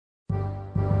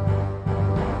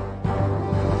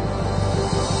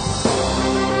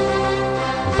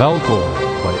Welkom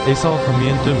by SA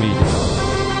Gemeente Media.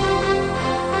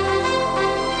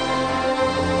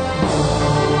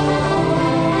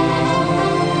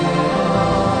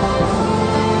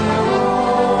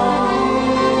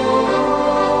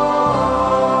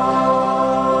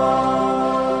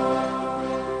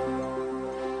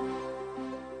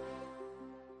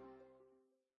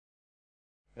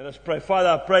 Let us pray. Father,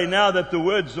 I pray now that the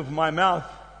words of my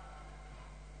mouth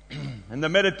and the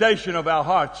meditation of our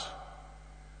hearts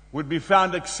would be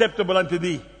found acceptable unto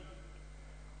Thee,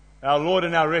 our Lord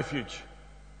and our refuge.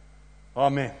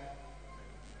 Amen.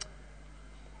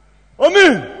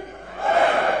 Amen.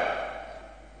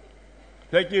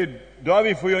 Thank you,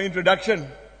 Darby, for your introduction.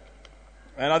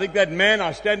 And I think that man,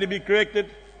 I stand to be corrected,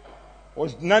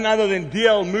 was none other than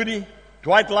D.L. Moody,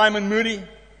 Dwight Lyman Moody.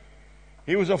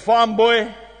 He was a farm boy.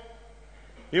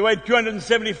 He weighed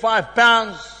 275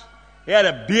 pounds. He had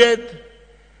a beard.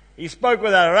 He spoke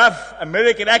with a rough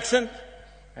American accent.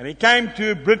 And he came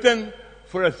to Britain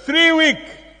for a 3-week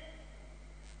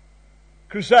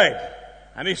crusade.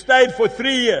 And he stayed for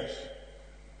 3 years.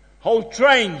 Whole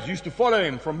trains used to follow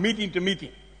him from meeting to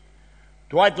meeting.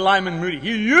 Dwight Lyman Moody.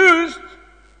 He used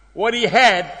what he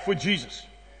had for Jesus.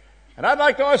 And I'd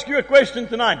like to ask you a question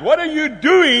tonight. What are you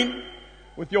doing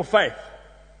with your faith?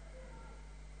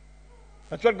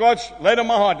 That's what God's laid on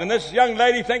my heart. And this young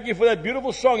lady, thank you for that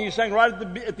beautiful song you sang right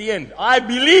at the end. I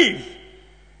believe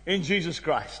in Jesus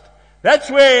Christ. That's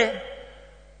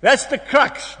the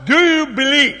crux. Do you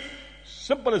believe?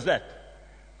 Simple as that.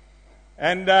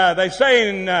 And they say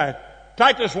in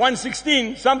Titus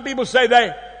 1:16, some people say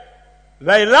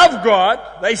they love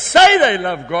God. They say they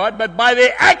love God, but by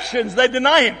their actions they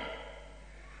deny Him.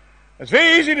 It's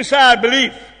very easy to say I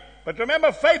believe. But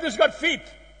remember, faith has got feet.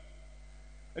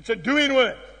 It's a doing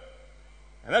word.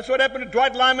 And that's what happened to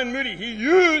Dwight Lyman Moody. He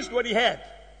used what he had.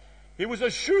 He was a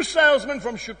shoe salesman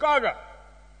from Chicago.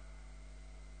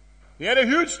 He had a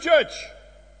huge church.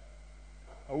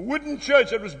 A wooden church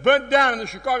that was burnt down in the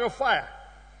Chicago fire.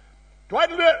 Dwight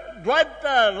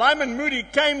Lyman Moody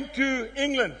came to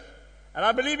England. And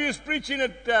I believe he was preaching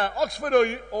at Oxford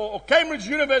or Cambridge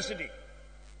University.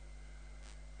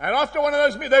 And after one of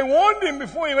those meetings, they warned him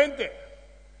before he went there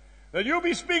that you'll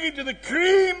be speaking to the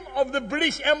cream of the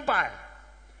British Empire.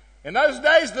 In those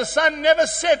days, the sun never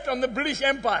set on the British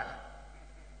Empire.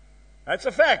 That's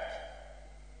a fact.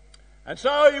 And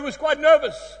so he was quite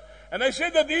nervous. And they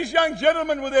said that these young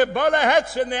gentlemen with their bowler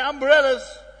hats and their umbrellas,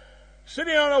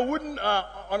 sitting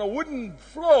on a wooden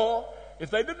floor, if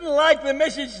they didn't like the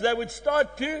message, they would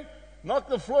start to knock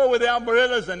the floor with their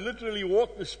umbrellas and literally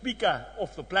walk the speaker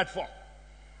off the platform.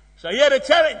 So he had a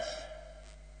challenge.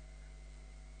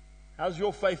 How's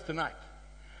your faith tonight?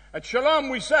 At Shalom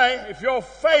we say, if your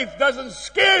faith doesn't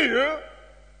scare you,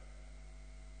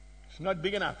 it's not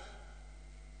big enough.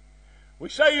 We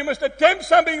say you must attempt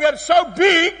something that's so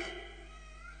big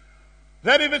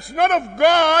that if it's not of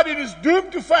God, it is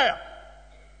doomed to fail.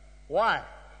 Why?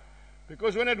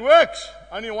 Because when it works,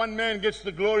 only one man gets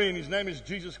the glory, and his name is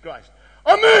Jesus Christ.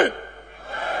 Amen!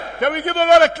 Can we give the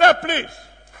Lord a clap, please?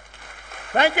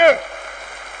 Thank you.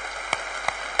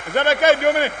 Is that okay,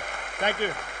 Dominic? Thank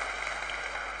you.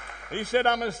 He said,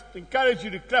 I must encourage you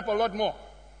to clap a lot more.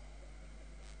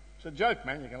 It's a joke,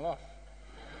 man. You can laugh.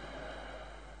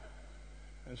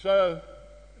 And so,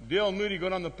 D.L. Moody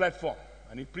got on the platform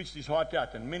and he preached his heart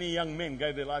out, and many young men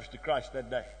gave their lives to Christ that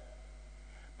day.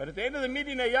 But at the end of the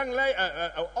meeting,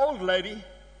 an old lady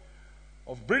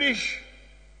of British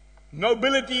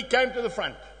nobility came to the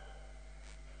front.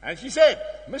 And she said,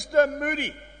 Mr.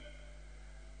 Moody,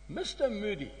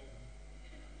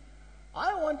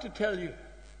 I want to tell you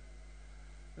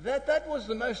that was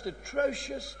the most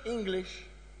atrocious English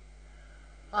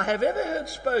I have ever heard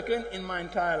spoken in my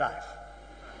entire life.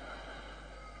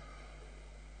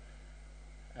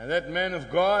 And that man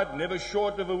of God, never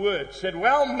short of a word, said,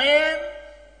 well, man,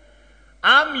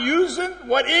 I'm using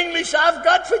what English I've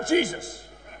got for Jesus.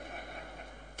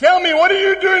 Tell me, what are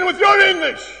you doing with your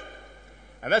English?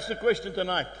 And that's the question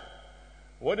tonight.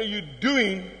 What are you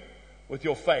doing with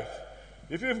your faith?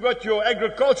 If you've got your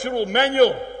agricultural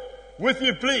manual with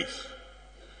you, please.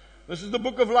 This is the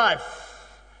book of life.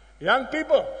 Young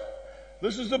people,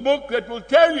 this is the book that will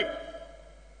tell you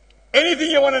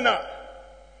anything you want to know.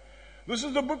 This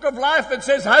is the book of life that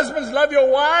says, husbands, love your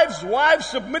wives. Wives,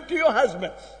 submit to your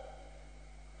husbands.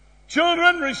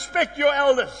 Children, respect your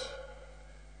elders.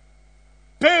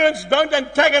 Parents, don't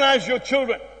antagonize your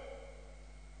children.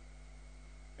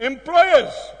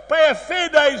 Employers, pay a fair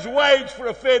day's wage for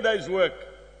a fair day's work.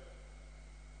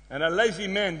 And a lazy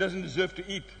man doesn't deserve to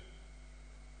eat.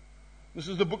 This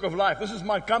is the book of life. This is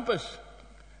my compass.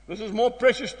 This is more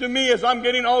precious to me as I'm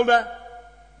getting older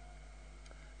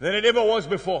than it ever was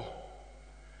before.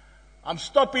 I'm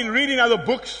stopping reading other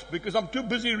books because I'm too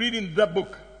busy reading the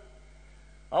book.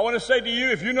 I want to say to you,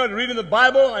 if you're not reading the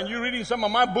Bible and you're reading some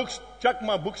of my books, chuck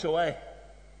my books away.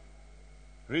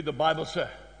 Read the Bible, sir.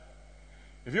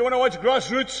 If you want to watch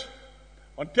Grassroots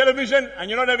on television and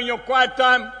you're not having your quiet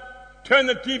time, turn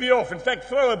the TV off. In fact,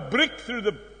 throw a brick through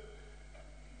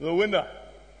the window.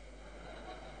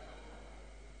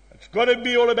 It's got to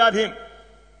be all about Him.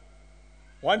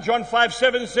 1 John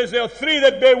 5:7 says there are three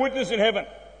that bear witness in heaven.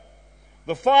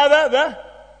 The Father,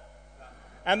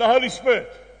 and the Holy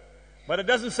Spirit. But it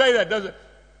doesn't say that, does it?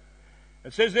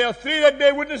 It says there are three that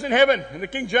bear witness in heaven, in the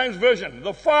King James Version.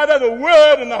 The Father, the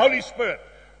Word, and the Holy Spirit.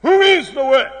 Who is the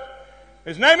Word?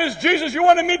 His name is Jesus. You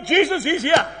want to meet Jesus? He's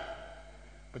here.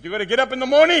 But you've got to get up in the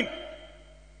morning.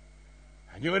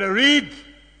 And you've got to read.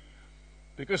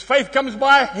 Because faith comes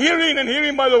by hearing, and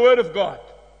hearing by the Word of God.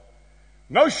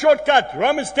 No shortcut.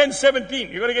 Romans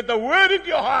 10:17. You've got to get the Word into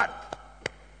your heart.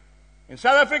 In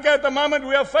South Africa at the moment,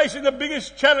 we are facing the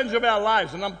biggest challenge of our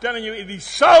lives. And I'm telling you, it is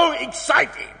so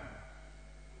exciting.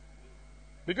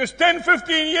 Because 10,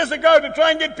 15 years ago, to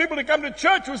try and get people to come to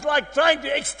church was like trying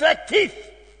to extract teeth.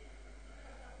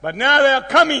 But now they are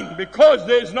coming because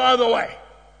there's no other way.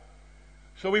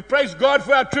 So we praise God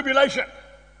for our tribulation.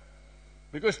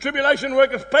 Because tribulation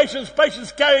worketh patience,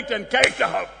 patience character, and character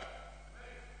hope.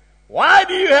 Why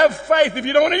do you have faith if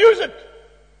you don't want to use it?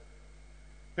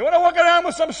 You want to walk around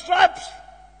with some stripes?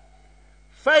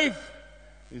 Faith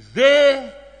is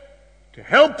there to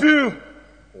help you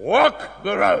walk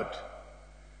the road.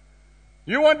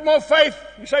 You want more faith?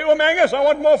 You say, oh, Mangus, I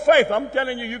want more faith. I'm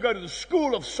telling you, you go to the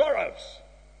school of sorrows.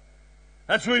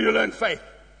 That's where you learn faith.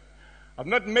 I've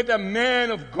not met a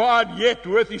man of God yet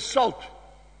worth his salt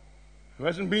who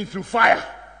hasn't been through fire.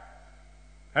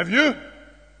 Have you?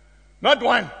 Not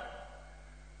one.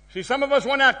 See, some of us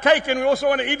want our cake and we also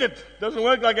want to eat it. Doesn't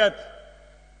work like that.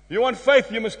 You want faith,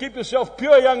 you must keep yourself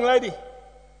pure, young lady.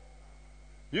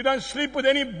 You don't sleep with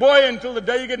any boy until the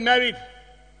day you get married.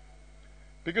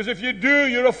 Because if you do,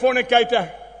 you're a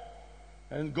fornicator.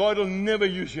 And God will never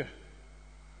use you.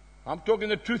 I'm talking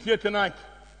the truth here tonight.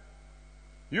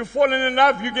 You fall in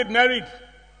love, you get married.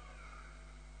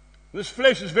 This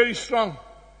flesh is very strong.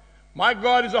 My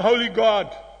God is a holy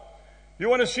God. You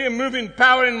want to see Him move in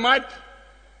power and might?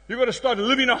 You've got to start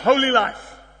living a holy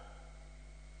life.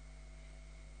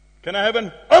 Can I have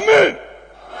an amen? Amen.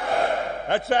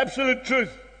 That's the absolute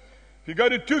truth. If you go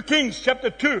to 2 Kings chapter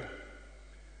 2,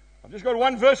 I've just got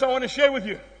one verse I want to share with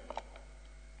you.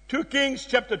 2 Kings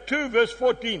chapter 2 verse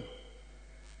 14.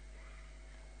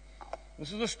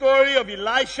 This is the story of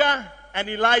Elisha and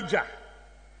Elijah.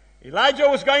 Elijah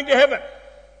was going to heaven.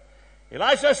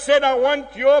 Elisha said, I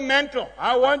want your mantle.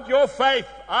 I want your faith.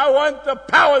 I want the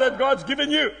power that God's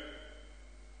given you.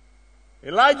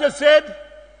 Elijah said,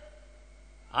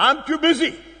 I'm too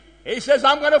busy. He says,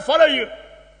 I'm going to follow you.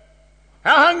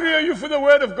 How hungry are you for the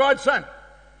word of God, son?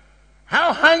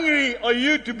 How hungry are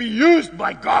you to be used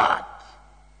by God?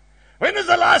 When was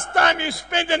the last time you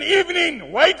spent an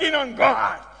evening waiting on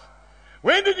God?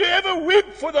 When did you ever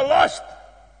weep for the lost?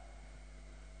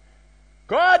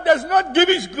 God does not give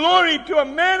His glory to a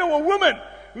man or a woman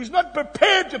who's not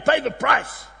prepared to pay the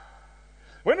price.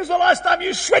 When was the last time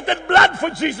you sweated blood for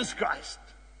Jesus Christ?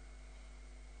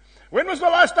 When was the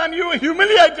last time you were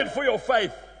humiliated for your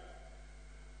faith?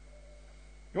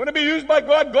 You want to be used by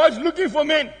God? God's looking for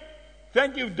men.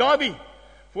 Thank you, Darby,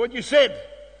 for what you said.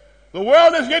 The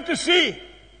world has yet to see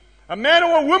a man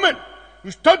or a woman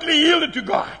who's totally yielded to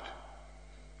God.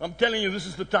 I'm telling you, this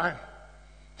is the time.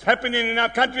 It's happening in our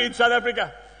country, in South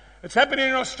Africa. It's happening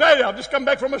in Australia. I've just come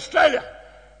back from Australia.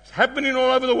 It's happening all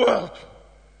over the world.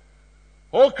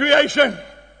 All creation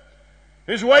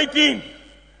is waiting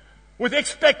with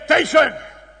expectation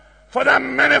for the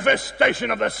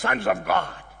manifestation of the sons of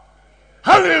God.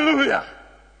 Hallelujah.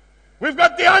 We've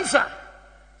got the answer.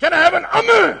 Can I have an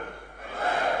amen? Amen.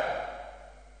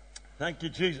 Thank you,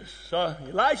 Jesus. So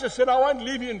Elisha said, I won't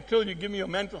leave you until you give me your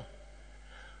mantle.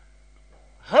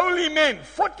 Holy men,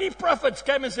 40 prophets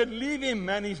came and said, leave him,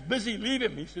 man, he's busy, leave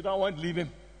him. He said, I won't leave him.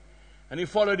 And he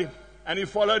followed him, and he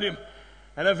followed him.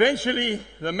 And eventually,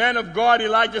 the man of God,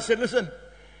 Elijah, said, listen,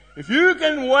 if you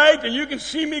can wait and you can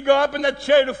see me go up in that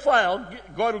chariot of fire,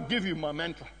 God will give you my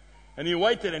mantle. And he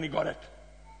waited and he got it.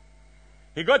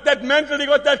 He got that mantle, he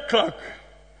got that cloak.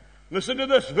 Listen to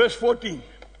this, verse 14. It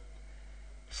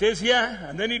says here,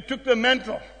 and then he took the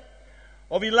mantle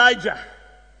of Elijah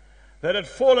that had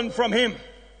fallen from him.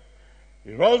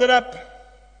 He rolled it up.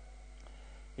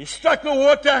 He struck the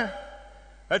water,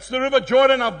 That's the River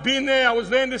Jordan. I've been there. I was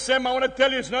there in December. I want to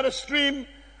tell you, it's not a stream.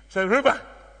 It's a river.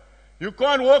 You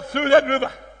can't walk through that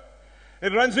river.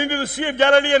 It runs into the Sea of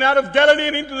Galilee and out of Galilee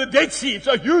and into the Dead Sea. It's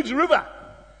a huge river.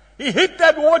 He hit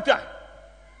that water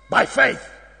by faith.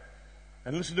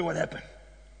 And listen to what happened.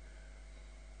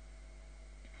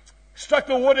 Struck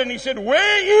the water and he said,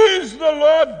 "Where is the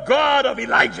Lord God of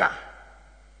Elijah?"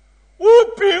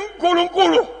 Uping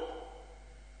Kulunkulu,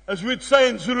 as we'd say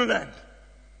in Zululand.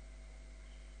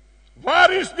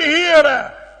 Waar is the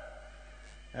Here?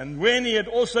 And when he had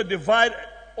also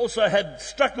had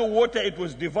struck the water, it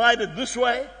was divided this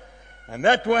way and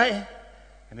that way,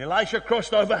 and Elisha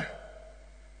crossed over.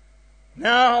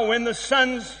 Now, when the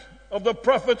sons of the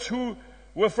prophets who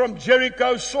were from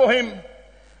Jericho saw him,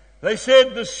 they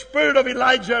said, "The spirit of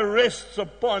Elijah rests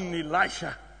upon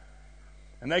Elisha."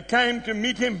 And they came to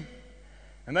meet him,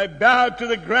 and they bowed to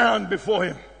the ground before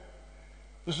him.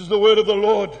 This is the word of the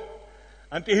Lord.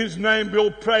 Unto his name be all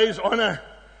praise, honor,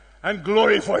 and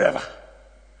glory forever.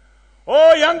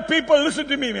 Oh, young people, listen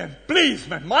to me, man. Please,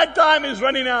 man. My time is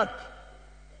running out.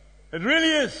 It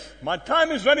really is. My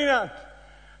time is running out.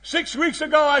 6 weeks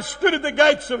ago, I stood at the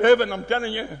gates of heaven, I'm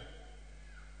telling you.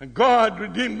 And God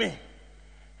redeemed me.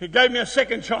 He gave me a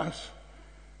second chance.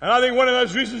 And I think one of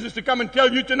those reasons is to come and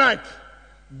tell you tonight,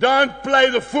 don't play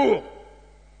the fool.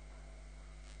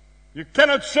 You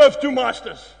cannot serve two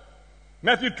masters.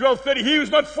 Matthew 12:30, he who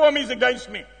is not for me is against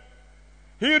me.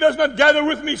 He who does not gather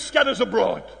with me scatters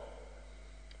abroad.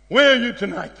 Where are you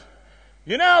tonight?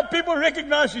 You know how people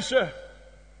recognize you, sir?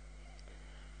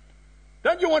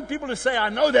 Don't you want people to say, "I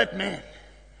know that man.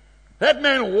 That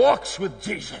man walks with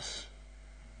Jesus."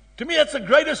 To me, that's the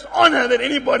greatest honor that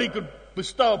anybody could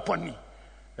bestow upon me.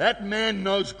 That man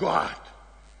knows God.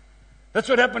 That's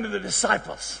what happened to the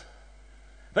disciples.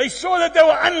 They saw that they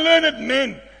were unlearned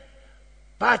men,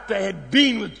 but they had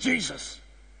been with Jesus.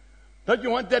 Don't you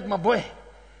want that, my boy?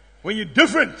 When you're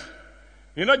different,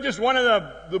 you're not just one of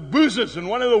the boozers and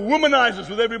one of the womanizers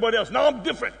with everybody else. No, I'm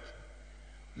different.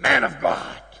 Man of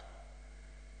God.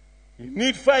 You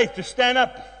need faith to stand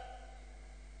up.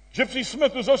 Gypsy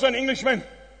Smith was also an Englishman.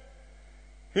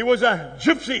 He was a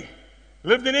gypsy,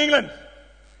 lived in England.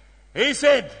 He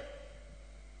said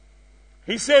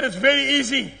it's very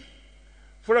easy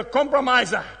for a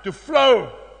compromiser to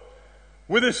flow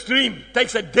with a stream. It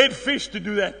takes a dead fish to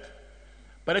do that.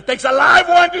 But it takes a live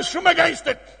one to swim against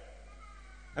it.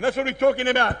 And that's what we're talking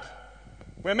about.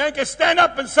 Where man can stand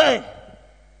up and say,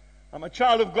 "I'm a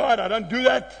child of God. I don't do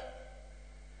that.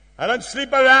 I don't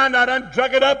sleep around. I don't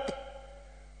drug it up.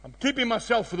 I'm keeping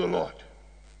myself for the Lord."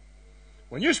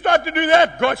 When you start to do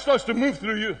that, God starts to move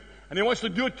through you. And He wants to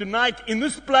do it tonight in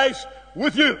this place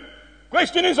with you.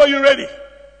 Question is, are you ready?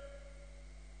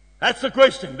 That's the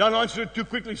question. Don't answer it too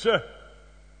quickly, sir.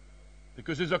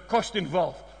 Because there's a cost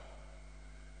involved.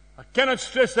 I cannot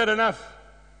stress that enough.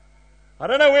 I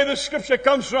don't know where this scripture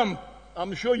comes from.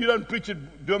 I'm sure you don't preach it,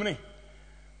 Germany.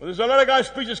 But there's a lot of guys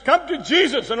preachers. Come to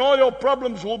Jesus and all your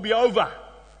problems will be over.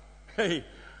 Hey,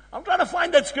 I'm trying to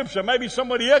find that scripture. Maybe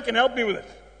somebody here can help me with it.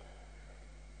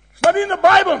 It's not in the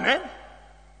Bible, man.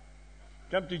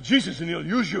 Come to Jesus and He'll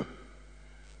use you.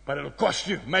 But it'll cost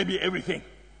you maybe everything.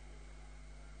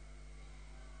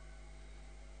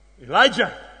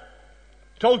 Elijah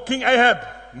told King Ahab,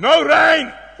 no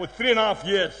rain for 3.5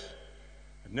 years.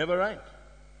 It never rained.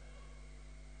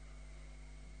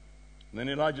 And then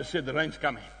Elijah said, the rain's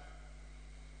coming.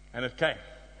 And it came.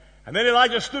 And then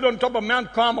Elijah stood on top of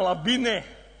Mount Carmel. I've been there.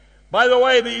 By the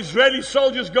way, the Israeli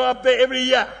soldiers go up there every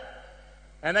year.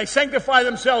 And they sanctify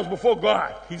themselves before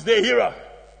God. He's their hero.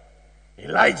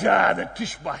 Elijah the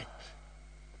Tishbite.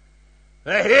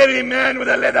 The hairy man with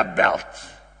a leather belt.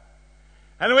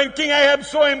 And when King Ahab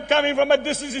saw him coming from a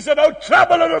distance, he said, "O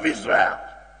troubler of Israel,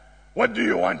 what do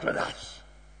you want with us?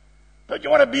 Don't you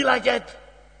want to be like that?"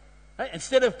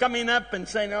 Instead of coming up and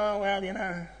saying, "Oh, well, you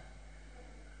know,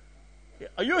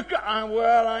 are you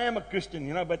well, I am a Christian,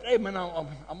 you know, but hey, man,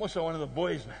 I'm also one of the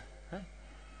boys, man.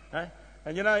 Hey?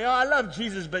 And you know, yeah, I love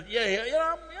Jesus, but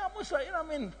yeah, I'm also, you know, I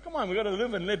mean, come on, we got to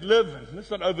live and let live, and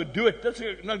let's not overdo it. Let's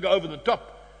not go over the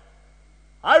top.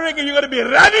 I reckon you got to be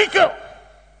radical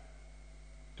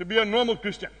to be a normal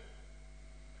Christian.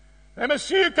 They must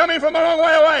see you coming from a long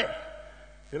way away.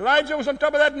 Elijah was on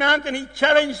top of that mountain. He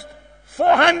challenged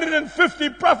 450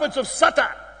 prophets of Satan.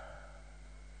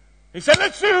 He said,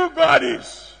 let's see who God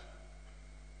is.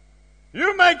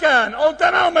 You make an altar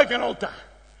and I'll make an altar.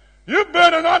 You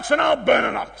burn an ox and I'll burn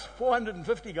an ox.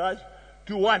 450 guys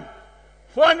to 1.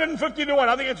 450 to 1.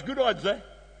 I think it's good odds, eh?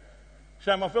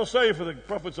 Sam, I feel sorry for the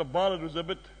prophets of Baal. It was a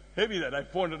bit heavy that day,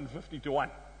 450 to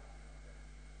 1.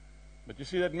 But you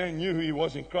see, that man knew who he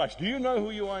was in Christ. Do you know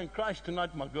who you are in Christ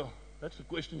tonight, my girl? That's the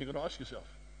question you've got to ask yourself.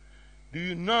 Do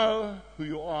you know who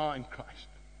you are in Christ?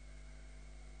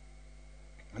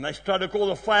 And they started to call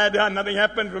the fire down. Nothing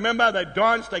happened. Remember, they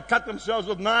danced. They cut themselves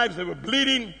with knives. They were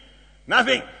bleeding.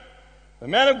 Nothing. The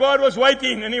man of God was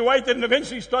waiting, and he waited, and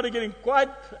eventually he started getting quite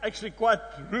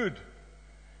rude.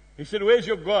 He said, "Where's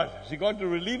your God? Is he going to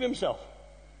relieve himself?"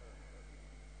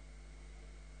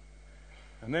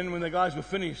 And then when the guys were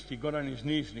finished, he got on his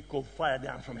knees and he called fire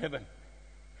down from heaven.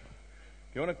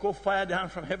 You want to call fire down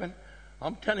from heaven?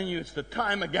 I'm telling you, it's the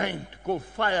time again to call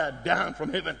fire down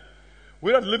from heaven.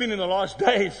 We're not living in the last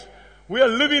days. We are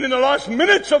living in the last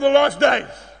minutes of the last days.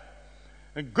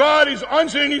 And God is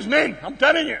answering his men, I'm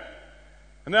telling you.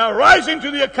 And they are rising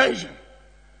to the occasion.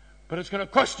 But it's going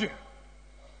to cost you.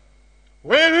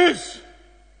 Where is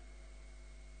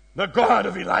the God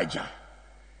of Elijah?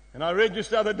 And I read just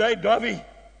the other day, Davi,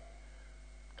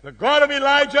 the God of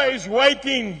Elijah is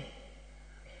waiting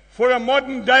for a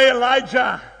modern day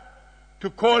Elijah to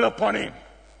call upon him.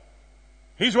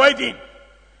 He's waiting.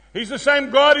 He's the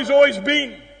same God he's always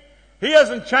been. He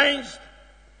hasn't changed.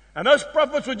 And those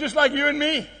prophets were just like you and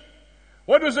me.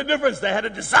 What was the difference? They had a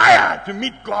desire to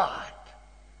meet God.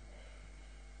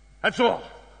 That's all.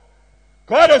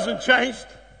 God hasn't changed.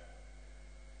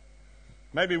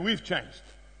 Maybe we've changed.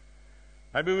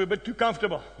 Maybe we're a bit too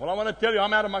comfortable. Well, I want to tell you,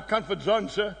 I'm out of my comfort zone,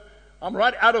 sir. I'm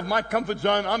right out of my comfort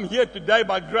zone. I'm here today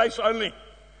by grace only.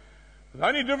 The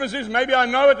only difference is maybe I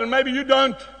know it and maybe you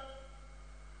don't.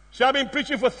 See, I've been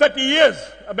preaching for 30 years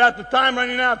about the time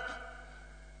running out.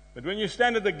 But when you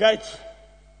stand at the gates,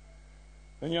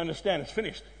 then you understand it's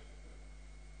finished.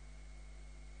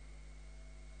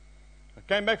 I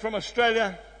came back from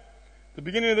Australia at the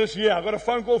beginning of this year. I got a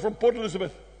phone call from Port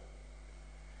Elizabeth.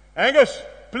 Angus,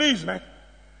 please, man,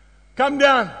 come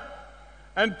down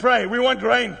and pray. We want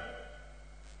rain.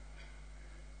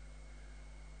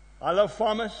 I love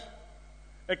farmers.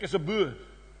 Ek is 'n boer.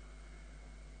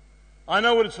 I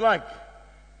know what it's like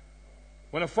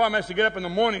when a farmer has to get up in the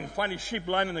morning and find his sheep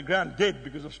lying in the ground dead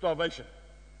because of starvation.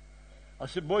 I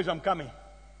said, boys, I'm coming.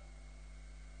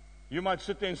 You might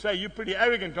sit there and say, you're pretty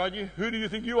arrogant, aren't you? Who do you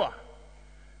think you are?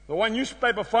 The one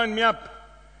newspaper phoned me up,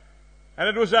 and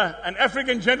it was an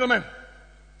African gentleman.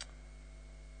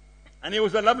 And he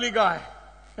was a lovely guy.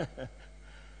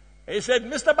 He said,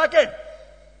 Mr. Bucket,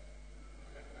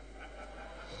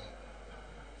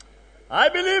 I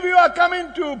believe you are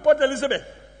coming to Port Elizabeth.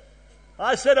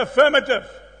 I said, affirmative.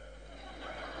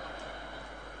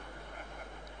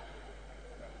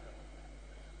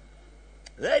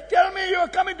 They tell me you are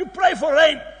coming to pray for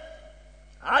rain.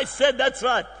 I said, that's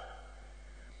right.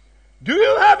 Do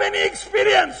you have any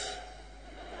experience?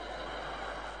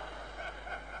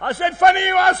 I said, funny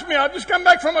you ask me. I've just come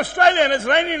back from Australia and it's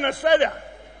raining in Australia.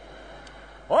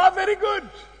 Oh, very good.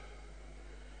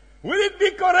 Will it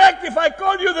be correct if I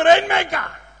called you the rainmaker?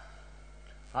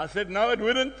 I said, no, it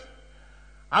wouldn't.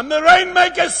 I'm the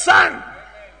rainmaker's son.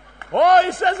 Oh,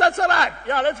 he says that's all right.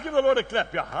 Yeah, let's give the Lord a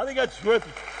clap. Yeah, I think that's worth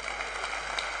it.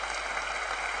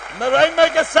 I'm the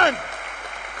rainmaker's son.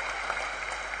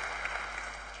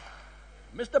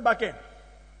 Mr. Bucket,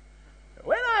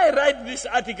 when I write this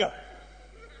article,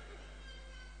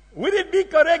 would it be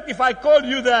correct if I called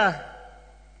you the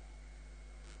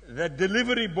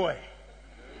delivery boy?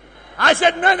 I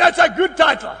said, no, that's a good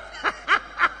title.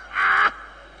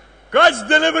 God's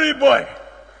delivery boy.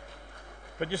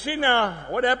 But you see now,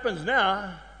 what happens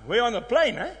now, we're on the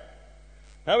plane, eh?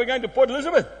 Now we're going to Port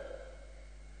Elizabeth.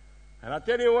 And I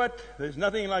tell you what, there's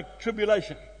nothing like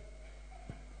tribulation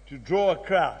to draw a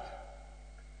crowd.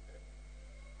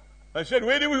 They said,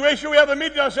 where should we have a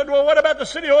meeting? I said, well, what about the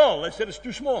city hall? They said, it's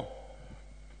too small.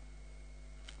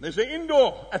 There's an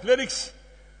indoor athletics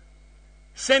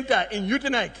center in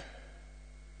Uitenhage.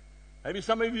 Maybe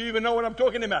some of you even know what I'm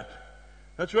talking about.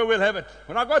 That's where we'll have it.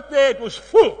 When I got there, it was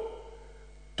full.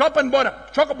 Top and bottom.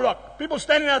 Chock-a-block. People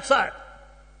standing outside.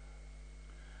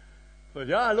 But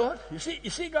yeah, Lord, you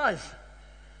see, guys,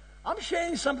 I'm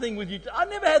sharing something with you. I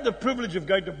never had the privilege of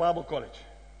going to Bible college.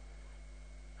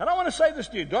 And I want to say this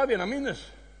to you, Darby, and I mean this,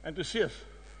 and to see us.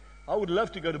 I would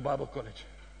love to go to Bible college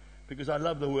because I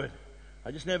love the Word.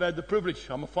 I just never had the privilege.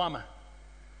 I'm a farmer.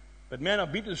 But man,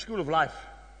 I've been to the school of life.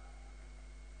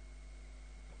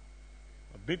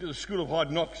 I've been to the school of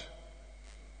hard knocks.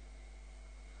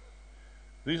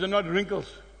 These are not wrinkles.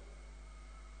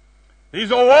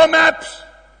 These are war maps.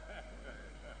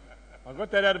 I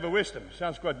got that out of a Western.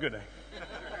 Sounds quite good, eh?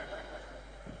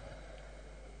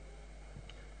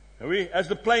 As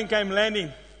the plane came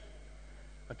landing,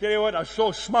 I tell you what, I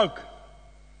saw smoke.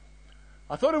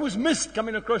 I thought it was mist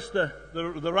coming across the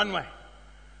runway.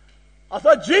 I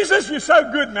thought, Jesus, you're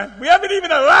so good, man. We haven't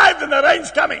even arrived and the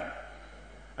rain's coming.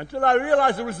 Until I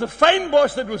realized it was the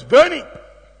fynbos that was burning.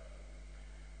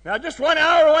 Now, just 1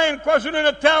 hour away in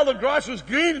KwaZulu-Natal, the grass was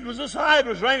green. It was this high. It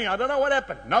was raining. I don't know what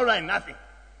happened. No rain, nothing.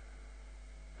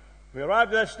 We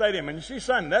arrived at that stadium. And you see,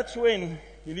 son, that's when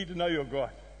you need to know your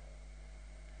God.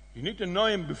 You need to know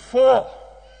Him before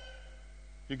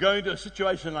you go into a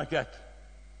situation like that.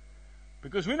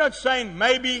 Because we're not saying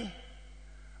maybe,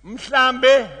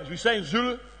 mhlambe, as we say in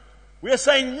Zulu. We are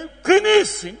saying,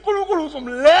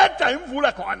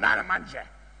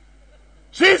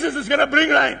 Jesus is going to bring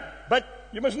rain. But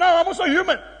you must know, I'm also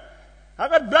human. I've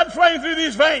got blood flowing through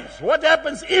these veins. What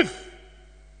happens if?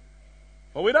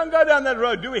 Well, we don't go down that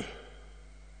road, do we?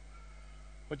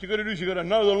 What you've got to do is you've got to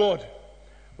know the Lord.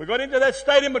 We got into that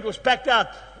stadium, it was packed out,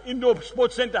 indoor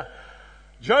sports center.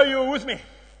 Joe, you were with me.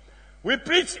 We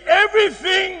preached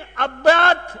everything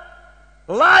about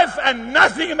life and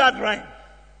nothing about rain.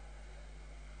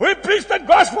 We preached the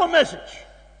gospel message.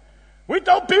 We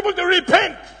told people to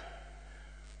repent.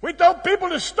 We told people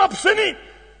to stop sinning.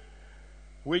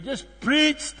 We just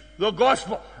preached the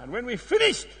gospel. And when we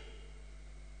finished,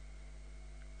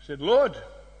 we said, Lord,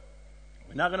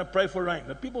 we're not going to pray for rain.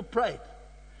 The people prayed.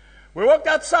 We walked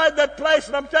outside that place,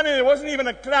 and I'm telling you, there wasn't even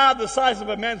a cloud the size of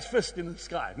a man's fist in the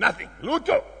sky. Nothing.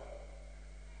 Luto.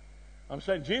 I'm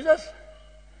saying, Jesus,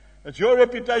 it's your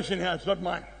reputation here, it's not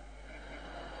mine.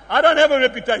 I don't have a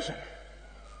reputation.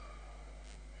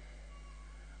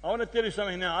 I want to tell you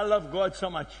something now. I love God so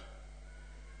much.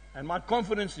 And my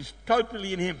confidence is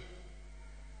totally in Him.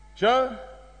 Joe,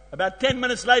 about 10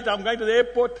 minutes later, I'm going to the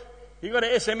airport. He got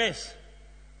an SMS.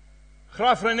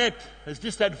 Graafrenet has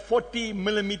just had 40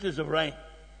 millimeters of rain.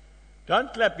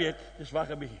 Don't clap yet. Just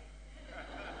wag a bietjie.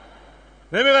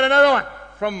 Then we got another one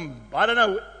from, I don't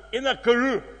know, in the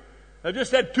Karoo. They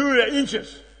just had 2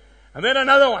 inches. And then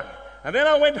another one. And then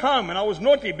I went home and I was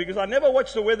naughty because I never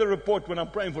watch the weather report when I'm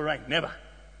praying for rain. Never.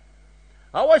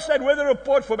 I watched that weather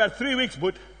report for about 3 weeks,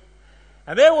 but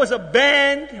and there was a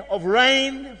band of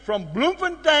rain from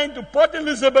Bloemfontein to Port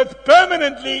Elizabeth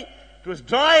permanently. It was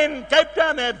dry in Cape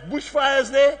Town. They had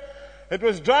bushfires there. It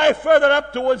was dry further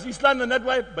up towards East London that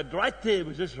way, but right there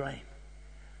was just rain.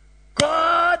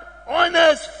 God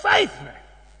honors faith, man.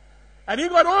 And He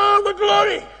got all the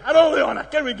glory and all the honor.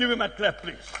 Can we give Him a clap,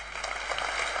 please?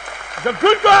 He's a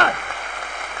good God.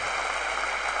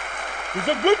 He's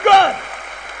a good God.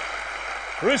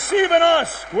 Receive and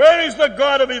ask, where is the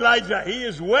God of Elijah? He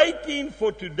is waiting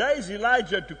for today's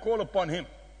Elijah to call upon him.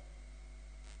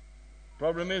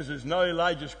 Problem is, there's no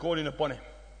Elijah's calling upon him.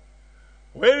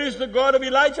 Where is the God of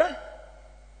Elijah?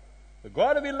 The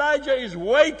God of Elijah is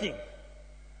waiting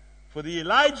for the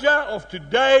Elijah of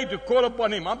today to call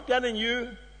upon him. I'm telling you,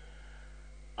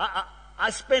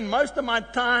 I spend most of my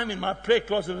time in my prayer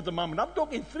closet at the moment. I'm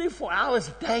talking 3-4 hours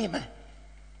a day, man.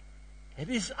 It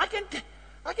is, I can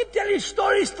tell you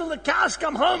stories till the cows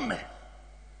come home, man.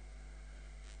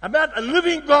 About a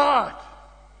living God.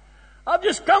 I've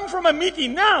just come from a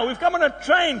meeting now. We've come on a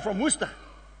train from Worcester.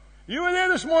 You were there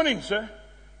this morning, sir.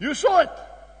 You saw it.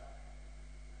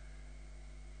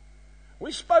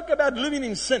 We spoke about living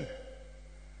in sin.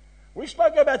 We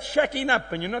spoke about shacking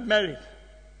up and you're not married.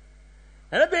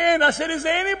 And at the end I said, is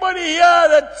there anybody here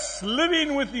that's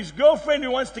living with his girlfriend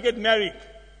who wants to get married?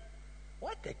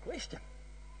 What a question.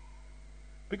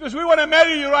 Because we want to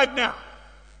marry you right now.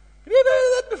 Have you ever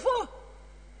heard that before?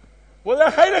 Well,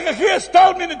 the Heilige Geest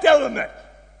told me to tell them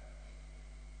that.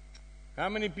 How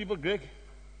many people, Greg?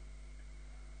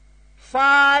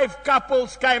 5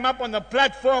 couples came up on the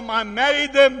platform. I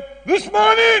married them this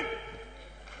morning.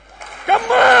 Come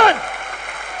on!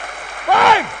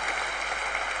 5!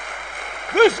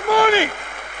 This morning.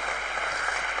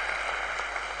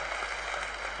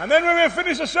 And then when we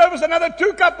finished the service, another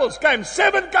 2 couples came.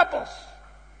 7 couples.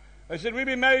 They said, we've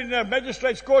been married in a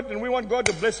magistrate's court and we want God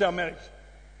to bless our marriage.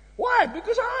 Why?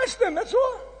 Because I asked them, that's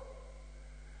all.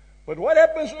 But what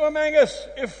happens, Angus,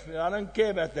 if I don't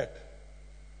care about that?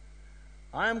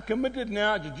 I am committed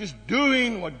now to just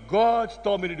doing what God's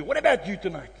told me to do. What about you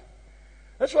tonight?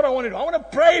 That's what I want to do. I want to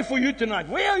pray for you tonight.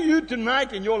 Where are you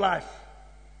tonight in your life?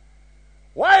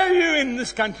 Why are you in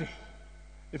this country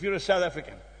if you're a South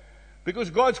African? Because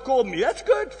God's called me. That's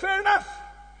good. Fair enough.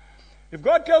 If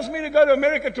God tells me to go to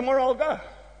America tomorrow, I'll go.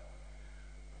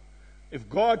 If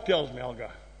God tells me, I'll go.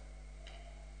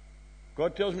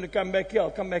 God tells me to come back here,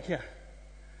 I'll come back here.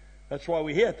 That's why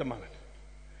we're here at the moment.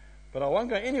 But I won't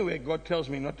go anywhere God tells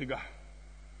me not to go.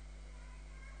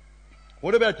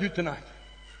 What about you tonight?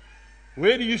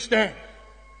 Where do you stand?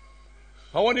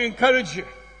 I want to encourage you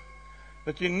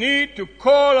that you need to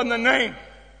call on the name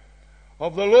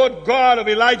of the Lord God of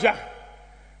Elijah.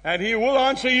 and He will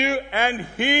answer you, and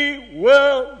He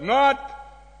will not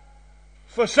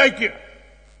forsake you.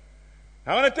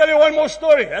 I'm going to tell you one more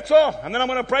story. That's all. And then I'm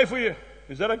going to pray for you.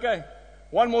 Is that okay?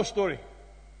 One more story.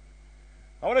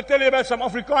 I want to tell you about some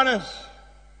Afrikaners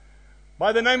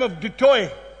by the name of Du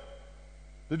Toit.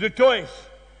 The Du Toits.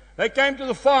 They came to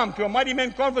the farm to a Mighty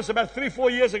Men conference about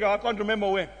 3-4 years ago. I can't remember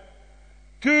when.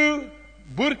 2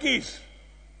 Boertjies.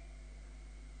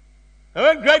 They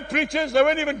weren't great preachers. They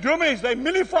weren't even dominees. They're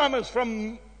millie farmers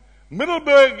from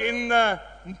Middelburg in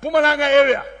Mpumalanga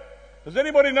area. Does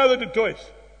anybody know the Du Toits?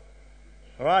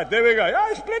 All right, there we go. Yeah,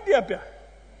 there's plenty up here.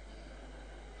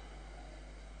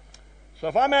 So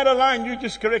if I'm out of line, you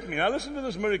just correct me. Now listen to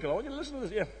this miracle. I want you to listen to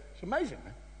this. Yeah, it's amazing,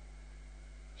 man.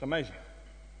 It's amazing.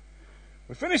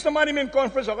 We finished the Mighty Men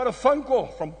conference. I got a phone call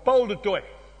from Paul Du Toit.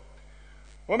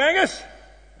 Well, Angus,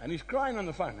 and he's crying on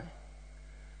the phone.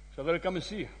 So I've got to come and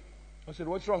see you. I said,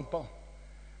 what's wrong, Paul?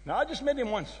 Now, I just met him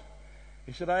once.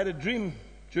 He said, I had a dream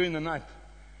during the night.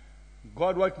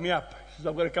 God woke me up. He says,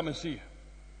 I've got to come and see you.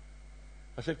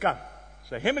 I said, come.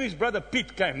 So him and his brother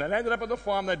Pete came. They landed up at the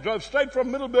farm. They drove straight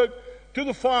from Middelburg to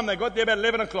the farm. They got there about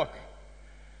 11 o'clock.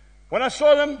 When I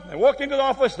saw them, they walked into the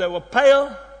office. They were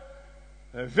pale.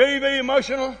 They were very, very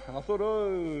emotional. And I thought,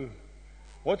 oh,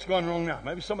 what's gone wrong now?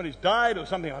 Maybe somebody's died or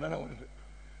something. I don't know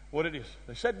what it is.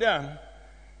 They sat down.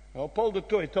 Well, Paul Du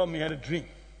Toit told me he had a dream.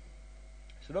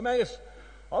 He said, Magus,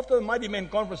 after the Mighty Men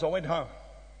conference, I went home.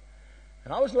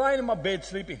 And I was lying in my bed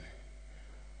sleeping.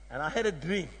 And I had a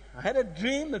dream. I had a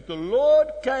dream that the Lord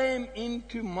came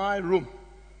into my room.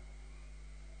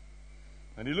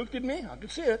 And He looked at me. I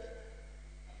could see it.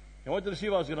 He wanted to see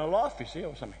if I was going to laugh, you see,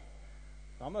 or something.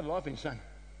 I'm not laughing, son.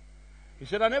 He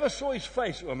said, I never saw His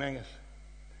face, Mangus.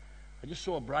 I just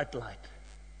saw a bright light.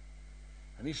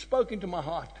 And He spoke into my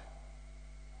heart.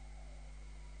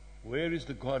 Where is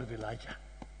the God of Elijah?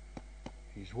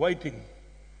 He's waiting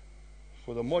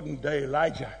for the modern day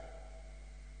Elijah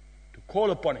to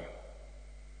call upon Him.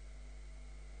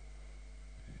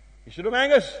 He said,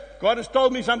 Angus, God has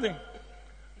told me something.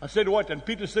 I said, what? And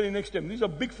Peter's sitting next to him. These are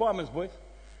big farmers, boys.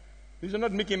 These are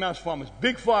not Mickey Mouse farmers.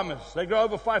 Big farmers. They grow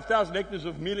over 5,000 hectares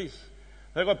of mealies.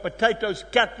 They got potatoes,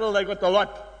 cattle, they got the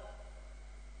lot.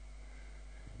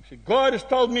 He said, God has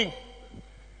told me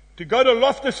to go to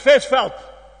Loftus Versfeld,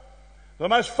 the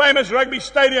most famous rugby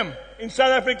stadium in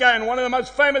South Africa and one of the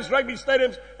most famous rugby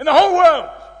stadiums in the whole world.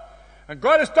 And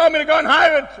God has told me to go and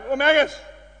hire it, Angus.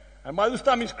 And by this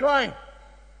time he's crying.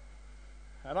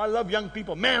 And I love young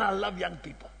people. Man, I love young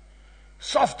people.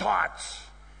 Soft hearts.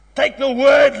 Take the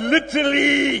word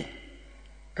literally.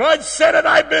 God said it,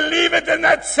 I believe it, and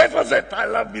that settles it. I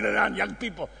love being around young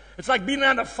people. It's like being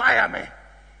around a fire, man.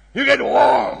 You get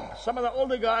warm. Some of the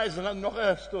older guys, and nog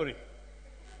a story.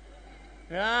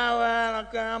 Yeah, well,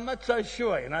 okay, I'm not so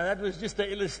sure. That was just an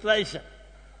illustration.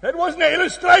 That wasn't an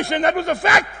illustration, that was a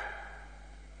fact.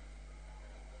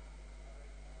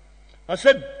 I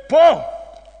said, Paul,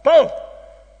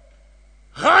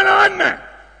 gaan on, man.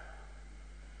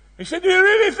 He said, do you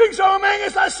really think so,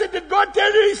 Mangus? I said, did God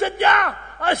tell you? He said, yeah.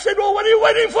 I said, well, what are you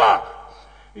waiting for?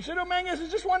 He said, Mangus,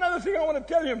 there's just one other thing I want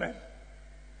to tell you, man.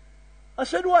 I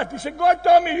said, what? He said, God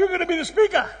told me you're going to be the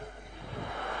speaker.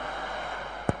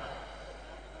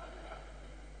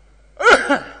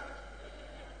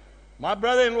 My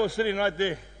brother-in-law is sitting right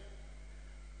there.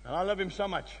 And I love him so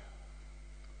much.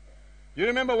 You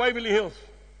remember Waverly Hills?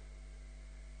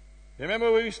 You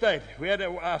remember where we stayed? We had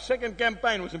our second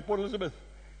campaign was in Port Elizabeth,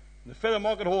 in the Feather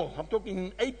Market Hall. I'm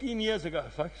talking 18 years ago,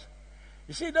 folks.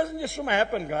 You see, it doesn't just somehow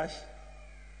happen, guys.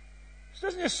 It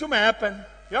doesn't just somehow happen.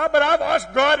 Yeah, but I've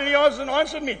asked God and He hasn't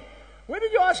answered me. When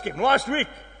did you ask Him? Last week.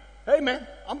 Hey, man,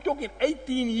 I'm talking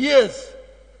 18 years.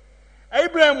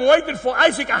 Abraham waited for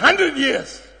Isaac 100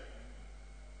 years.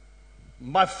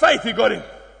 By faith, he got him.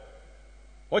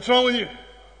 What's wrong with you?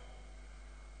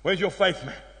 Where's your faith,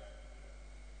 man?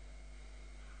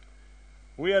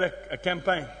 We had a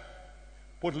campaign,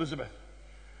 Port Elizabeth.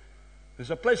 There's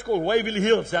a place called Waverly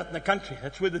Hills out in the country.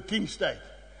 That's where the team stayed.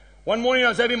 One morning I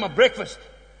was having my breakfast.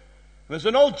 There's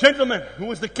an old gentleman who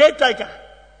was the caretaker.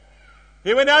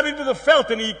 He went out into the veld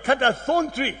and he cut a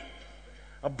thorn tree,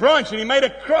 a branch, and he made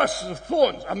a cross of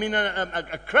thorns.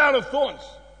 A crown of thorns.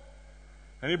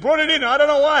 And he brought it in. I don't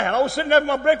know why. And I was sitting having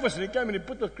my breakfast and he came and he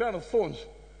put the crown of thorns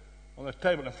on the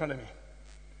table in front of me.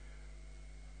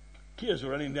 Tears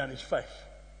were running down his face.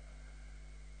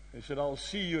 He said, I'll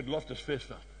see you at Loftus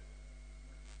Versfeld.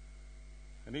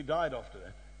 And he died after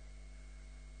that.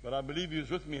 But I believe he was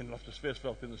with me in Loftus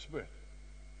Versfeld in the Spirit.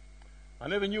 I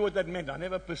never knew what that meant. I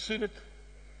never pursued it.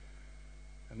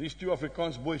 And these 2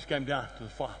 Afrikaans boys came down to the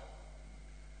farm.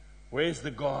 Where's the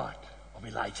God of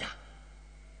Elijah?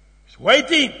 He's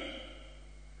waiting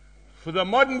for the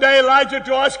modern day Elijah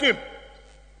to ask him.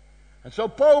 And so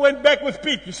Paul went back with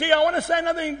Pete. You see, I want to say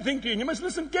another thing to you, and you must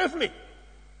listen carefully.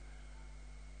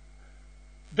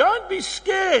 Don't be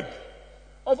scared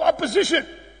of opposition,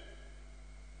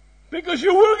 because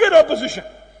you will get opposition.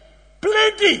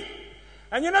 Plenty.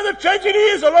 And you know the tragedy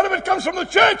is, a lot of it comes from the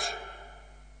church.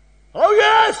 Oh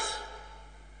yes!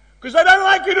 Because they don't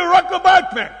like you to rock the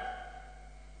boat, man.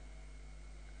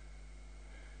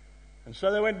 And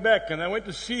so they went back and they went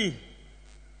to see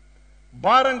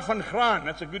Barend van Graan.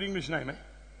 That's a good English name, eh?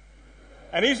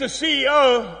 And he's the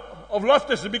CEO of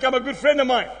Loftus. He's become a good friend of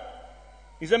mine.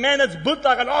 He's a man that's built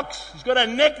like an ox. He's got a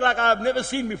neck like I've never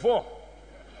seen before.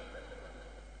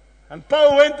 And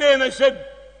Paul went there and they said,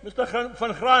 Mr.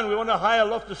 van Graan, we want to hire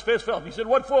Loftus Versfeld. He said,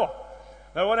 what for?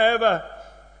 We want to have a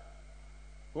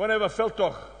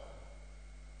veldtog.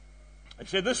 I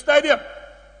said, this stadium,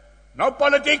 no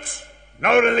politics,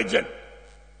 no religion.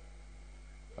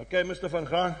 Okay, Mr. van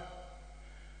Graan.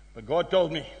 But God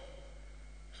told me.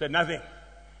 He said nothing.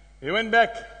 He went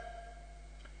back,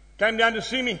 came down to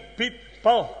see me. Pete,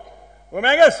 Paul,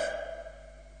 Romangus.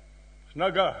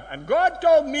 No go. And God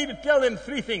told me to tell them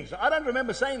 3 things. I don't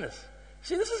remember saying this.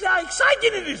 See, this is how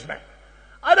exciting it is, man.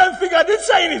 I don't think I did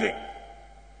say anything.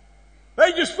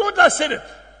 They just thought I said it.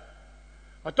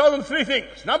 I told them 3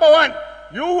 things. Number 1,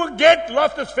 you will get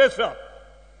Loftus Versfeld.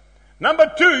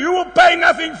 Number 2, you will pay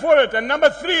nothing for it. And number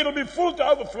 3, it'll be full to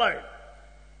overflowing.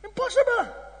 Impossible.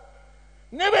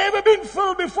 Never ever been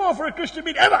filled before for a Christian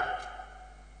meet, ever.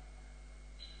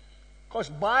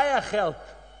 Kost baie geld.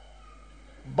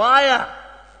 Baie.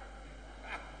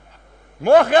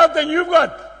 More geld than you've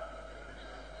got.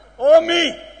 Or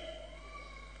me.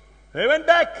 They went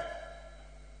back.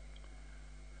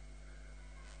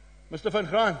 Mr. van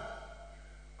Graan,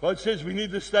 God says we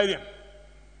need this stadium.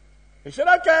 He said,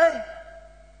 okay,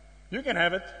 you can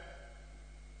have it.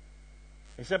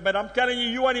 He said, but I'm telling you,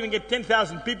 you won't even get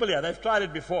 10,000 people here. They've tried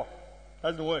it before.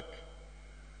 Doesn't work.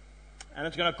 And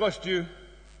it's going to cost you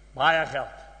baie geld.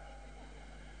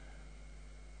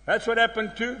 That's what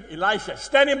happened to Elisha,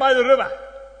 standing by the river.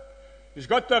 He's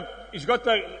got the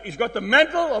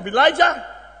mantle of Elijah,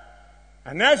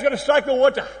 and now he's going to strike the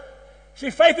water.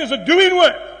 See, faith is a doing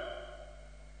work.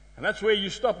 And that's where you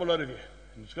stop, a lot of you.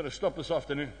 And it's going to stop this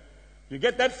afternoon. You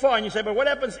get that far and you say, but what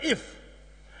happens if?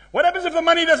 What happens if the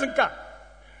money doesn't come?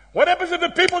 What happens if the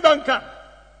people don't come?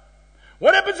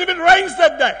 What happens if it rains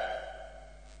that day?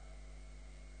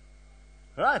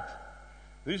 Right.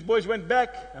 These boys went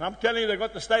back, and I'm telling you, they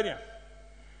got the stadium.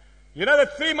 You know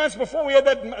that 3 months before we had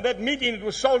that meeting, it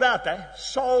was sold out, eh?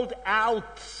 Sold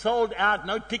out,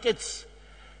 no tickets.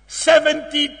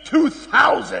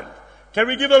 72,000. Can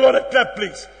we give the Lord a clap,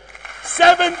 please?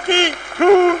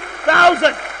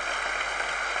 72,000.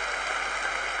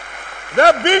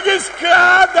 The biggest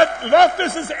crowd that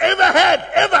Loftus has ever had,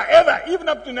 ever, even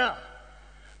up to now.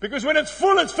 Because when it's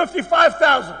full, it's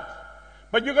 55,000.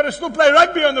 But you've got to still play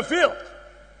rugby on the field.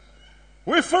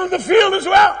 We filled the field as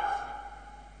well.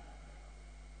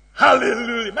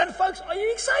 Hallelujah. Man, folks, are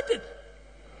you excited?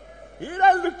 You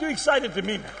don't look too excited to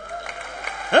me, man.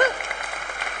 Huh?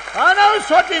 I know it's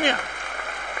hot in here.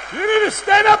 You need to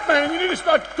stand up, man, and you need to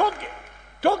start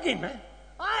talking, man.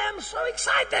 I am so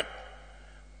excited.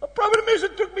 The problem is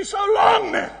it took me so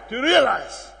long, man, to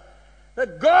realize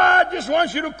that God just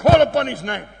wants you to call upon His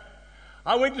name.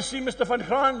 I went to see Mr. van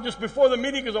Graan just before the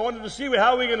meeting because I wanted to see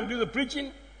how we're going to do the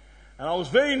preaching. And I was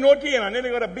very naughty and I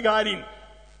nearly got a big hiding.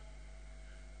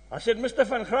 I said, Mr.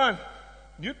 van Graan,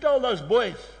 you tell those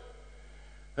boys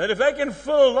that if they can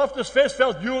fill Loftus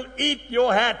Versfeld, you'll eat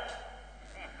your hat.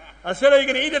 I said, are you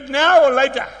going to eat it now or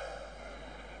later?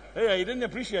 Hey, he didn't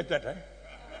appreciate that, eh?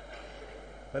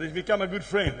 But he's become a good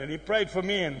friend, and he prayed for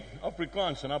me in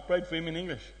Afrikaans, and I prayed for him in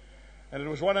English. And it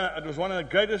was one of the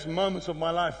greatest moments of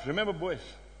my life. Remember, boys,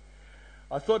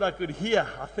 I thought I could hear,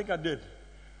 I think I did,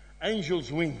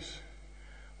 angels' wings.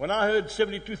 When I heard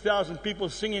 72,000 people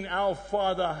singing Our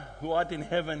Father who art in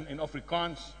heaven in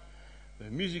Afrikaans, the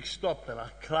music stopped and I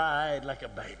cried like a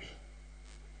baby.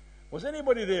 Was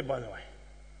anybody there, by the way?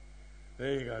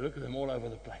 There you go. Look at them all over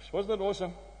the place. Wasn't it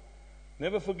awesome?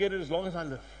 Never forget it as long as I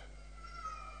live.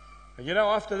 And you know,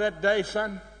 after that day,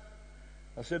 son,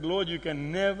 I said, Lord, you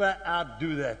can never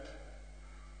outdo that.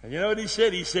 And you know what he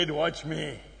said? He said, watch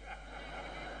me.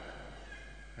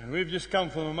 And we've just come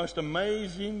from the most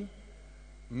amazing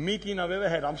meeting I've ever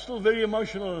had. I'm still very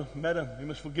emotional, madam. You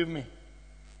must forgive me.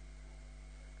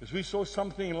 Because we saw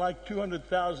something like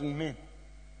 200,000 men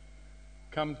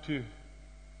come to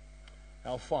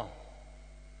our farm.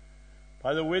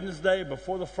 By the Wednesday,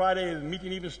 before the Friday the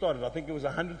meeting even started, I think there was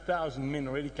 100,000 men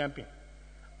already camping.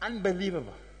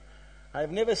 Unbelievable.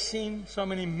 I've never seen so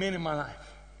many men in my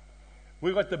life.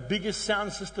 We got the biggest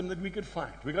sound system that we could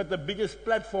find. We got the biggest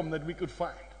platform that we could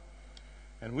find.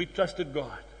 And we trusted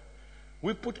God.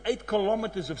 We put 8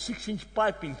 kilometers of 6-inch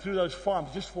piping through those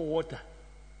farms just for water.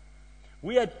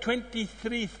 We had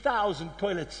 23,000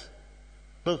 toilets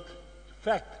built. In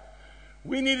fact,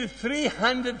 we needed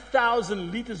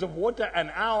 300,000 liters of water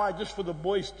an hour just for the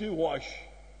boys to wash.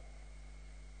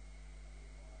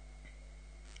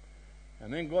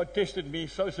 And then God tested me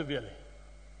so severely.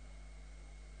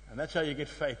 And that's how you get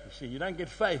faith. You see, you don't get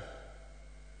faith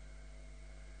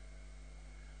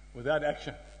without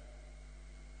action.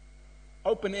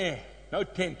 Open air, no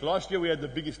tent. Last year we had the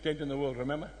biggest tent in the world,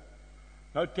 remember?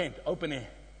 No tent, open air.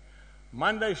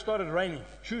 Monday started raining.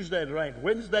 Tuesday it rained.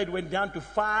 Wednesday it went down to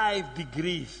 5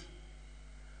 degrees.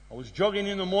 I was jogging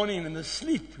in the morning and the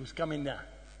sleet was coming down.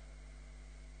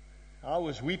 I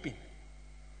was weeping.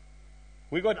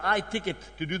 We got iTicket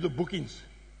to do the bookings.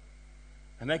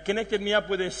 And they connected me up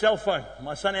with their cell phone.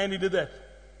 My son Andy did that.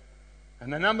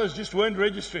 And the numbers just weren't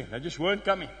registering. They just weren't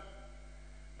coming.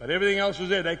 But everything else was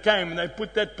there. They came and they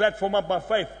put that platform up by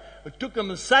faith. It took them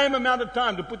the same amount of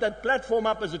time to put that platform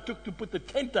up as it took to put the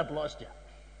tent up last year.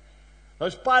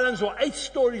 Those pylons were 8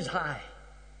 stories high.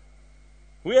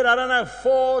 We had,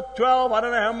 4, 12, I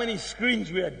don't know how many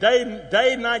screens we had.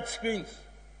 Day, night screens.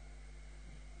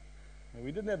 And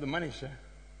we didn't have the money, sir.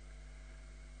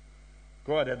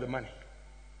 God had the money.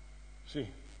 See,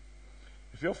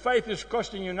 if your faith is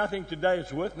costing you nothing today,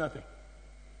 it's worth nothing.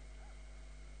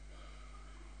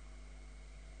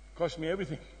 It cost me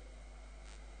everything.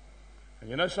 And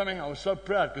you know something? I was so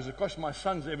proud because it cost my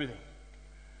sons everything.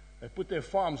 They put their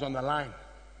farms on the line.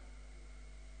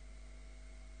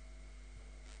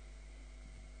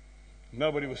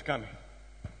 Nobody was coming.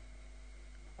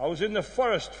 I was in the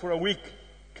forest for a week,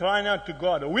 crying out to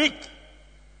God. A week!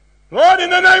 Lord, in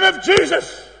the name of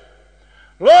Jesus!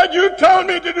 Lord, you told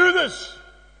me to do this.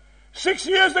 6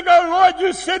 years ago, Lord,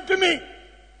 you said to me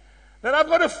that I've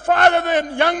got to father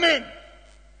the young men.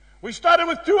 We started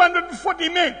with 240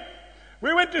 men.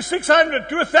 We went to 600,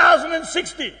 to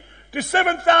 1,060, to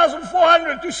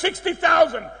 7,400, to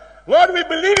 60,000. Lord, we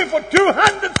believe in for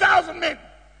 200,000 men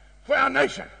for our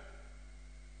nation.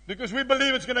 Because we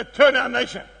believe it's going to turn our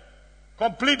nation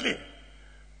completely.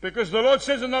 Because the Lord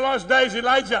says in the last days,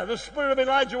 Elijah, the spirit of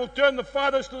Elijah will turn the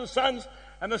fathers to the sons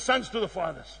and the sons to the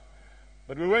fathers.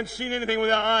 But we weren't seeing anything with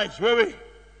our eyes, were we?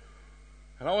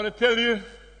 And I want to tell you,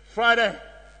 Friday,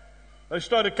 they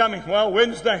started coming. Well,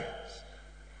 Wednesday,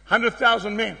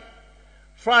 100,000 men.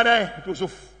 Friday, it was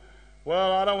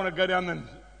well, I don't want to go down there.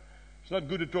 It's not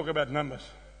good to talk about numbers.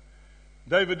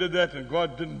 David did that and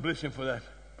God didn't bless him for that.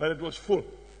 But it was full.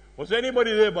 Was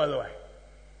anybody there, by the way?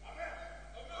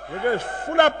 You guys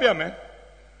full up here, man.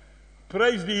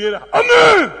 Praise the Here.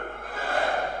 Amen!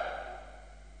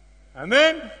 And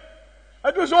then,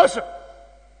 it was awesome.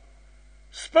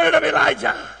 Spirit of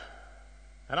Elijah.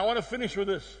 And I want to finish with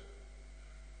this.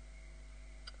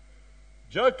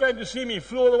 Joe came to see me,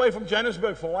 flew all the way from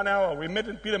Johannesburg for 1 hour. We met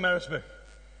in Pietermaritzburg.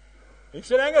 He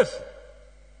said, Angus,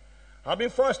 I've been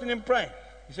fasting and praying.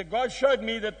 He said, God showed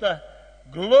me that the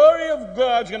glory of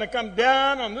God's going to come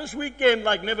down on this weekend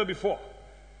like never before.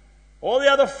 All the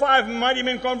other 5 Mighty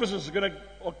Men conferences are going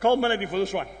to culminating for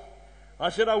this one.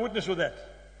 I said, I witness with that.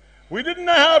 We didn't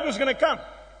know how it was going to come.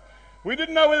 We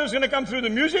didn't know whether it was going to come through the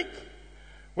music,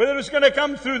 whether it was going to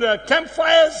come through the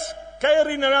campfires,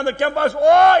 carrying around the campfires,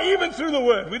 or even through the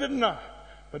word. We didn't know.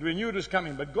 But we knew it was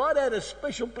coming. But God had a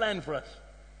special plan for us.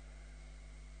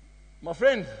 My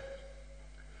friend,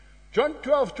 John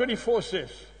 12:24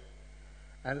 says,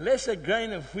 unless a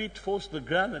grain of wheat falls to the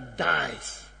ground and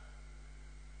dies,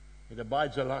 it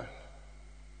abides alone.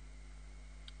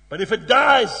 But if it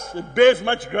dies, it bears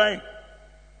much grain.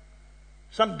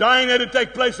 Some dying had to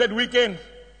take place that weekend.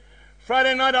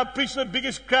 Friday night, I preached the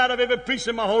biggest crowd I've ever preached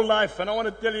in my whole life. And I want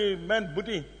to tell you, man,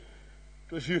 Boetie,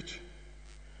 it was huge.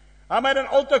 I made an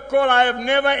altar call. I have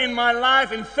never in my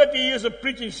life, in 30 years of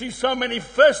preaching, seen so many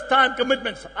first-time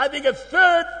commitments. I think a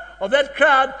third of that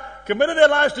crowd committed their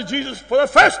lives to Jesus for the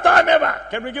first time ever.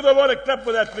 Can we give the Lord a clap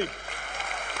for that, please?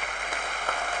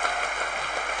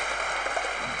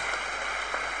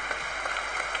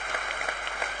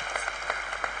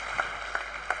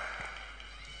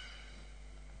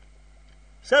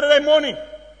 Saturday morning,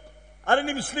 I didn't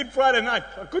even sleep Friday night.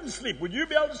 I couldn't sleep. Would you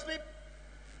be able to sleep?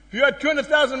 If you had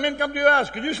 200,000 men come to your house,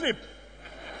 could you sleep?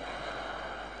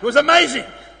 It was amazing.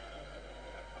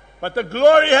 But the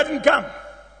glory hadn't come.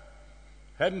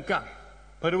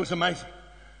 But it was amazing.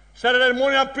 Saturday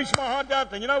morning, I preached my heart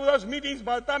out. And you know those meetings,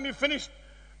 by the time you finished,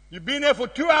 you've been there for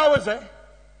 2 hours,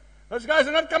 Those guys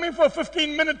are not coming for a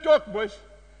 15-minute talk, boys.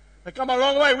 They come a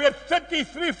long way. We had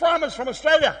 33 farmers from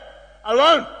Australia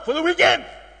alone for the weekend.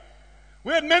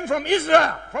 We had men from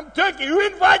Israel, from Turkey. Who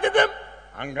invited them?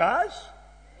 Angas.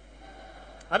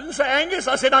 I didn't say Angus,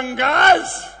 I said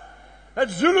Angas.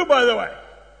 That's Zulu, by the way.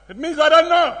 It means I don't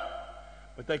know.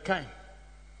 But they came.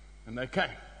 And they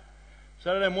came.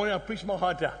 Saturday morning, I preached my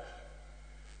heart out.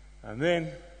 And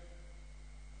then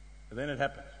it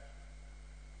happened.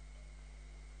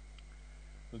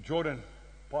 The Jordan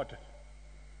parted.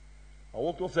 I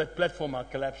walked off that platform, I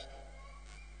collapsed.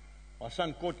 My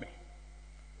son caught me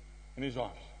in his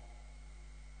arms.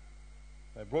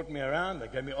 They brought me around, they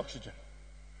gave me oxygen.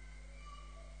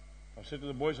 I said to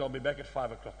the boys, I'll be back at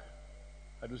 5 o'clock.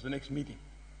 That was the next meeting.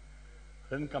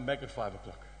 I didn't come back at 5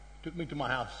 o'clock. Took me to my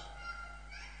house.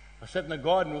 I sat in the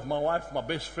garden with my wife, my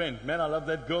best friend. Man, I love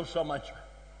that girl so much.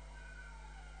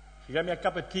 She gave me a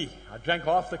cup of tea. I drank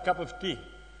half the cup of tea.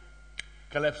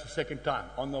 Collapsed the second time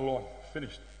on the lawn.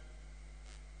 Finished.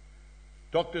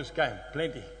 Doctors came.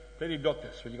 Plenty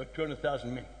doctors. When you got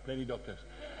 200,000 men, plenty doctors.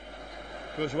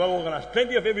 It was well organized.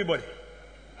 Plenty of everybody.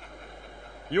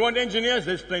 You want engineers?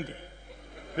 There's plenty.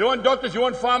 You want doctors? You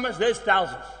want farmers? There's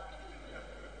thousands.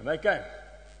 And they came.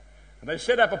 And they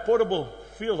set up a portable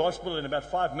field hospital in about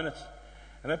 5 minutes.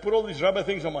 And they put all these rubber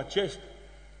things on my chest.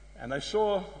 And they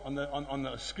saw on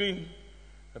the screen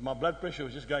that my blood pressure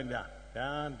was just going down.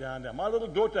 Down, down, down. My little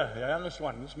daughter, the youngest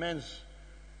one, this man's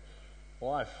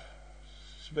wife,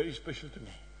 is very special to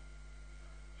me.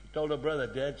 She told her brother,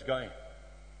 Dad's going.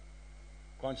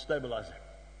 Can't stabilize him.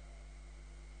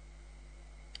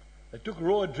 They took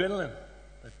raw adrenaline.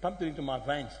 They pumped it into my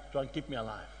veins to try and keep me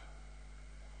alive.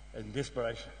 In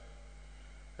desperation.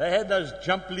 They had those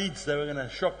jump leads. They were going to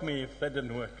shock me if that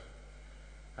didn't work.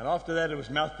 And after that, it was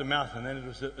mouth to mouth, and then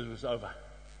it was over.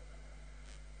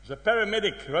 There's a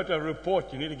paramedic wrote a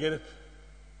report. You need to get it.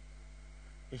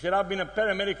 He said, I've been a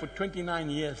paramedic for 29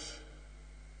 years.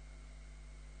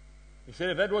 He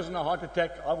said, if that wasn't a heart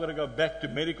attack, I've got to go back to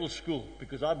medical school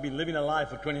because I've been living a lie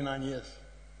for 29 years.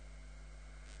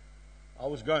 I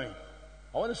was going.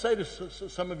 I want to say to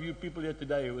some of you people here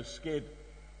today who are scared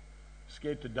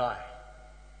to die.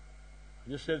 I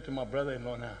just said it to my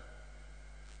brother-in-law now.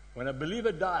 When a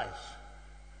believer dies,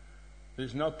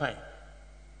 there's no pain.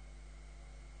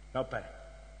 No pain.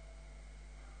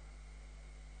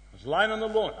 I was lying on the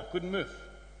lawn. I couldn't move.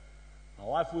 My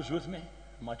wife was with me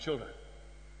and my children.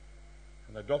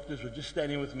 And the doctors were just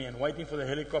standing with me and waiting for the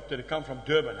helicopter to come from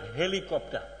Durban. A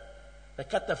helicopter. They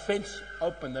cut the fence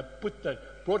open. They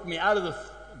brought me out of the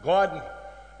garden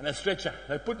in a stretcher.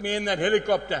 They put me in that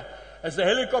helicopter. As the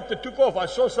helicopter took off, I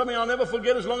saw something I'll never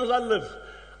forget as long as I live.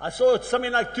 I saw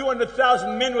something like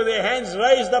 200,000 men with their hands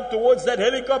raised up towards that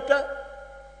helicopter,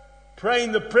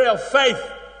 praying the prayer of faith.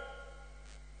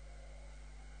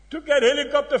 Took that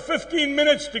helicopter 15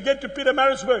 minutes to get to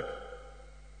Pietermaritzburg.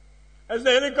 As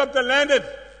the helicopter landed,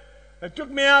 they took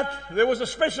me out. There was a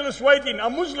specialist waiting, a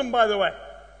Muslim, by the way.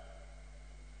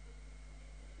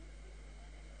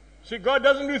 See, God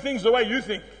doesn't do things the way you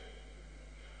think.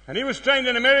 And he was trained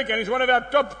in America, and he's one of our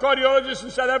top cardiologists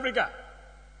in South Africa.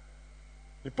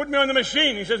 He put me on the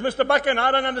machine. He says, Mr. Buchan,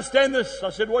 I don't understand this. I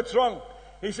said, what's wrong?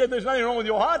 He said, there's nothing wrong with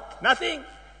your heart. Nothing.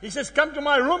 He says, come to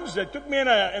my rooms. They took me in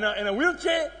a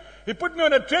wheelchair. He put me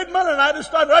on a treadmill, and I had to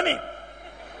start running.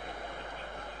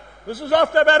 This was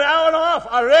after about an hour and a half.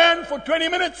 I ran for 20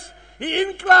 minutes. He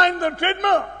inclined the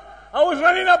treadmill. I was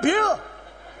running uphill.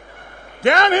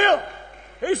 Downhill.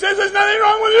 He says, there's nothing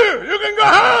wrong with you. You can go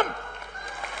home.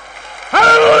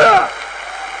 Hallelujah!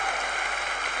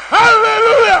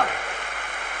 Hallelujah!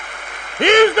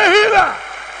 He's the healer.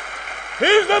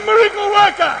 He's the miracle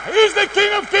worker. He's the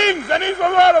King of Kings, and He's the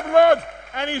Lord of Lords,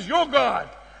 and He's your God.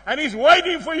 And He's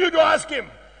waiting for you to ask Him.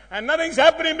 And nothing's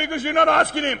happening because you're not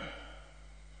asking Him.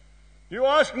 You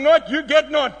ask not, you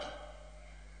get not.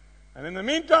 And in the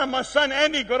meantime, my son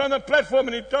Andy got on the platform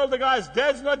and he told the guys,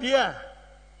 Dad's not here.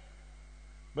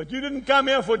 But you didn't come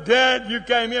here for Dad, you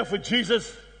came here for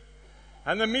Jesus.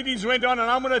 And the meetings went on,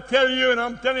 and I'm going to tell you, and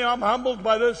I'm telling you, I'm humbled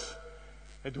by this.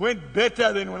 It went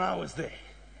better than when I was there.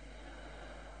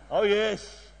 Oh,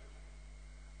 yes.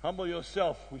 Humble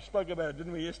yourself. We spoke about it,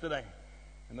 didn't we, yesterday?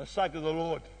 In the sight of the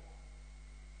Lord.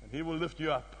 And He will lift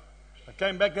you up. I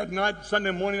came back that night,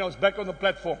 Sunday morning, I was back on the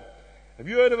platform. Have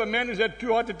you heard of a man who's had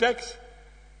 2 heart attacks?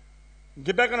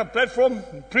 Get back on a platform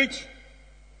and preach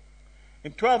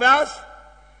in 12 hours?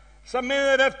 Some men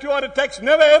that have 2 heart attacks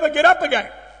never ever get up again.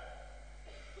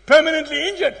 Permanently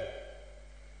injured.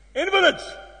 Invalids.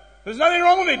 There's nothing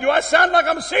wrong with me. Do I sound like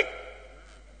I'm sick?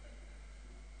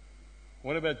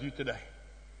 What about you today?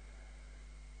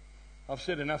 I've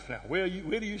said enough now. Where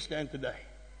do you stand today?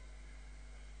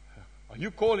 Are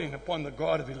you calling upon the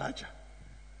God of Elijah?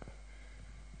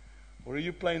 Or are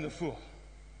you playing the fool?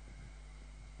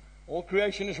 All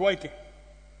creation is waiting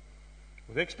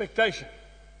with expectation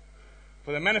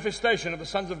for the manifestation of the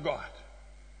sons of God.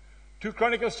 2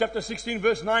 Chronicles chapter 16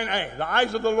 verse 9a. The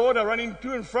eyes of the Lord are running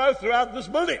to and fro throughout this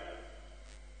building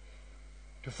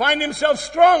to find himself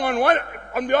strong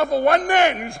on behalf of one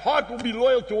man whose heart will be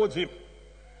loyal towards him.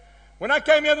 When I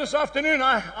came here this afternoon,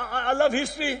 I love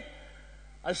history.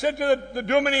 I said to the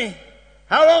Dominie,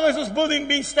 how long has this building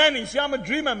been standing? See, I'm a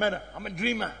dreamer, madam. I'm a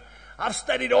dreamer. I've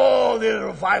studied all the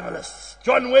revivalists.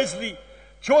 John Wesley,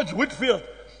 George Whitefield.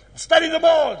 I studied them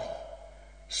all.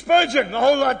 Spurgeon, the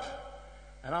whole lot.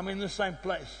 And I'm in the same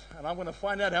place. And I'm going to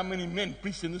find out how many men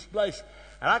preached in this place.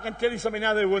 And I can tell you something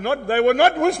now, they were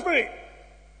not whispering.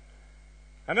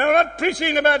 And they were not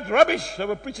preaching about rubbish. They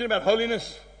were preaching about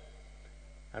holiness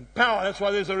and power. That's why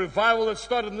there's a revival that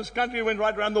started in this country and went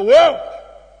right around the world.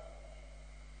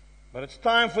 But it's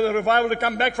time for the revival to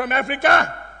come back from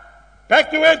Africa, back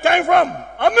to where it came from.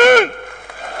 Amen.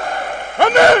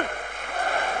 Amen.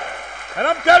 And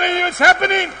I'm telling you, it's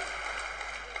happening.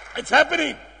 It's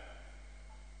happening.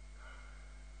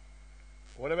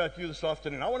 What about you this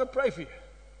afternoon? I want to pray for you.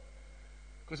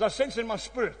 Because I sense in my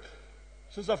spirit,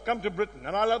 since I've come to Britain,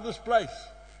 and I love this place.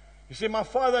 You see, my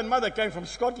father and mother came from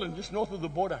Scotland, just north of the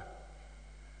border.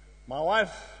 My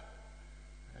wife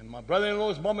and my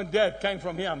brother-in-law's mom and dad came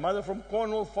from here. Mother from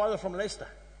Cornwall, father from Leicester.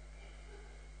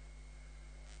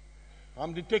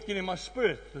 I'm detecting in my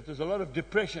spirit that there's a lot of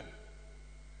depression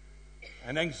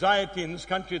and anxiety in this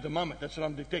country at the moment. That's what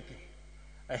I'm detecting.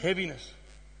 A heaviness.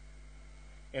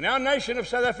 In our nation of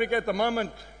South Africa at the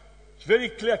moment, it's very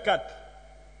clear-cut.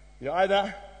 You're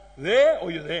either there or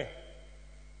you're there.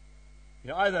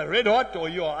 You're either red hot or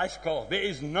you are ice cold. There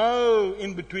is no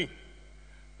in between.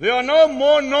 There are no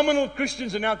more nominal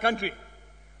Christians in our country.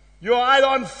 You are either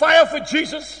on fire for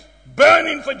Jesus,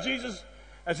 burning for Jesus,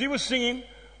 as he was singing,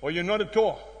 or you're not at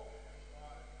all.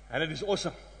 And it is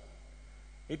awesome.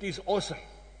 It is awesome.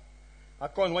 I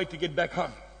can't wait to get back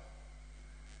home.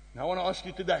 Now I want to ask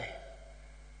you today,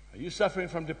 are you suffering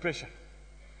from depression,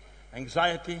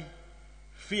 anxiety,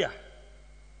 fear?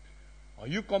 Are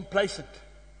you complacent?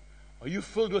 Are you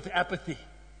filled with apathy?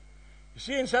 You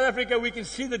see, in South Africa, we can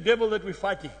see the devil that we're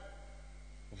fighting.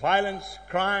 Violence,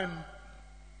 crime,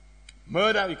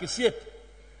 murder, we can see it.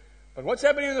 But what's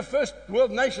happening in the first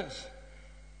world nations?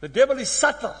 The devil is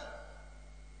subtle.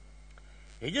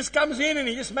 He just comes in and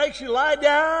he just makes you lie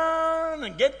down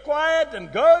and get quiet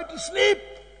and go to sleep.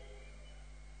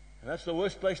 And that's the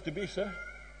worst place to be, sir.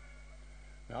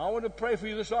 Now, I want to pray for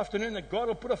you this afternoon that God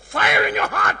will put a fire in your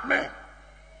heart, man.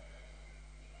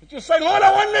 And just say, Lord,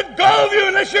 I won't let go of you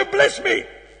unless you bless me.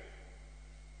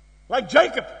 Like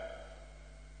Jacob.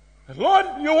 And Lord,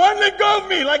 you won't let go of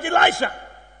me like Elisha.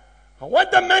 I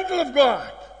want the mantle of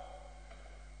God.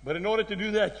 But in order to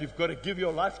do that, you've got to give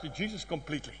your life to Jesus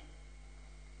completely.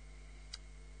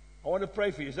 I want to pray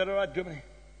for you. Is that all right, Germany?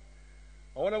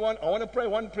 I want to pray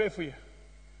one prayer for you.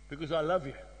 Because I love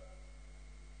you.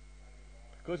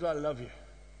 Because I love you.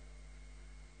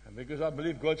 And because I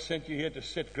believe God sent you here to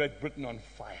set Great Britain on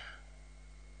fire.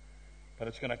 But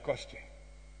it's going to cost you.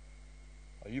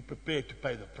 Are you prepared to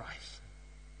pay the price?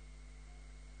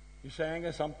 You say,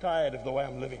 Angus, I'm tired of the way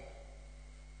I'm living.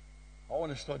 I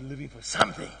want to start living for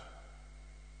something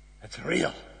that's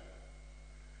real.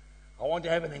 I want to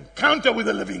have an encounter with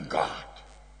the living God.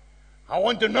 I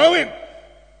want to know him.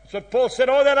 That's what Paul said,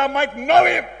 oh, that I might know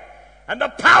him and the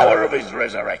power of his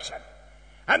resurrection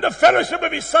and the fellowship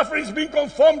of his sufferings, being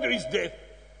conformed to his death.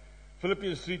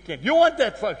 Philippians 3:10. You want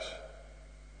that, folks?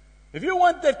 If you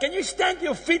want that, can you stand to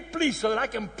your feet, please, so that I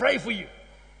can pray for you?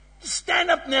 Just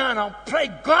stand up now and I'll pray.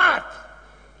 God,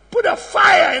 put a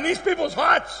fire in these people's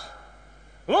hearts.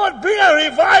 Lord, bring a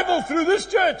revival through this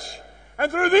church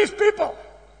and through these people.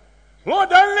 Lord,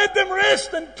 don't let them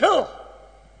rest until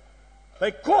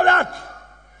they call out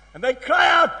and they cry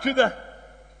out to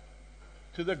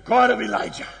the God of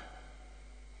Elijah.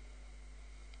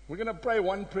 We're going to pray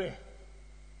one prayer.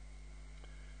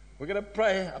 We're going to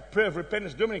pray a prayer of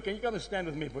repentance. Dominic, can you come and stand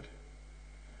with me, but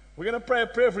we're going to pray a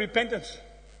prayer of repentance.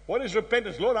 What is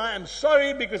repentance? Lord, I am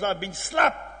sorry because I've been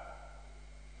slapped.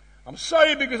 I'm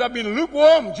sorry because I've been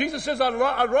lukewarm. Jesus says, I'd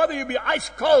rather you be ice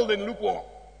cold than lukewarm.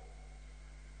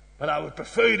 But I would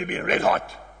prefer you to be red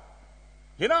hot.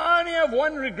 You know, I only have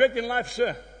one regret in life,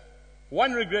 sir.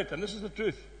 One regret, and this is the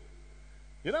truth.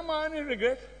 You know my only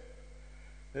regret?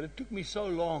 That it took me so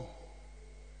long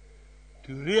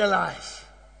to realize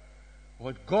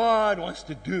what God wants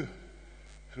to do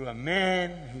through a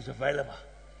man who's available.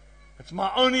 It's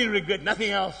my only regret, nothing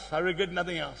else. I regret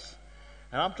nothing else.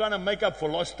 And I'm trying to make up for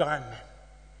lost time, man.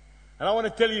 And I want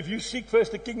to tell you, if you seek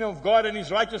first the kingdom of God and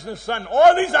His righteousness, son,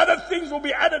 all these other things will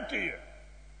be added to you.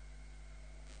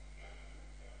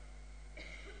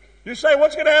 You say,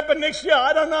 what's going to happen next year?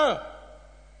 I don't know.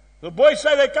 The boys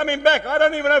say they're coming back. I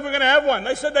don't even know if we're going to have one.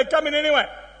 They said they're coming anyway.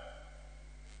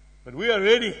 But we are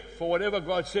ready for whatever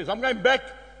God says. I'm going back.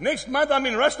 Next month I'm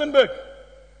in Rustenburg.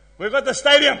 We've got the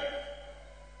stadium.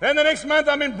 Then the next month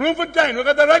I'm in Bloemfontein. We've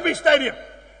got the rugby stadium.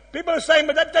 People are saying,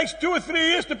 but that takes 2 or 3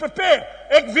 years to prepare.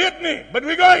 Ek weet nie, but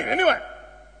we're going anyway.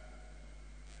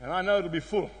 And I know it'll be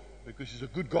full because He's a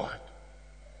good God.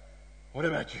 What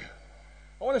about you?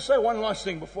 I want to say one last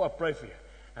thing before I pray for you.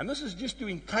 And this is just to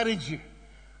encourage you.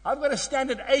 I've got a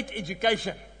standard 8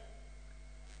 education.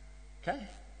 Okay?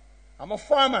 I'm a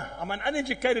farmer. I'm an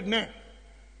uneducated man.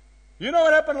 You know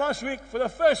what happened last week? For the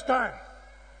first time,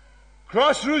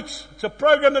 Grassroots, it's a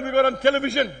program that we got on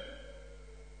television.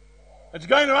 It's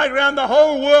going right around the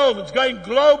whole world. It's going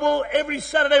global every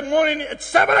Saturday morning at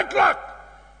 7 o'clock.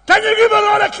 Can you give the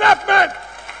Lord a clap, man?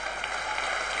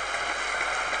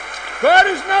 God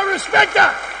is no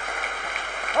respecter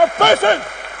of persons.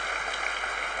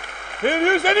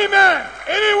 He'll use any man,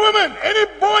 any woman, any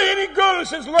boy, any girl who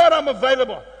says, Lord, I'm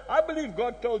available. I believe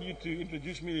God told you to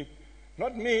introduce me,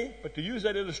 not me, but to use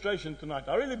that illustration tonight.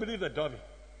 I really believe that, Darby.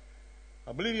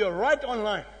 I believe you're right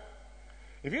online.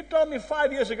 If you told me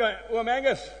 5 years ago, well,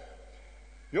 Angus,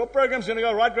 your program's going to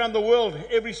go right around the world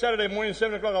every Saturday morning at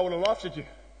 7 o'clock, I would have laughed at you.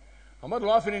 I'm not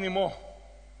laughing anymore.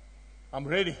 I'm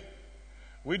ready.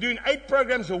 We're doing 8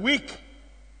 programs a week,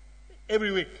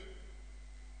 every week,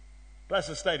 plus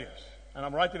the stadiums. And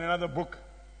I'm writing another book.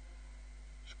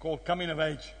 It's called Coming of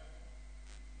Age.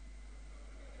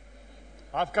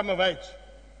 I've come of age.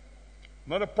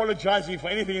 I'm not apologizing for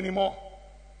anything anymore.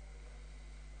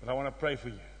 But I want to pray for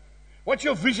you. What's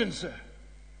your vision, sir?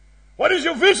 What is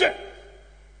your vision?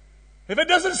 If it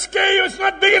doesn't scare you, it's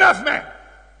not big enough, man.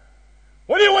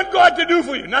 What do you want God to do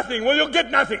for you? Nothing. Well, you'll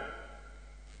get nothing.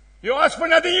 You ask for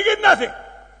nothing, you get nothing.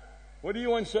 What do you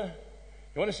want, sir?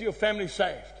 You want to see your family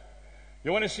saved?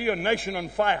 You want to see your nation on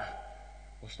fire?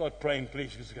 Well, start praying,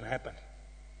 please, because it's going to happen.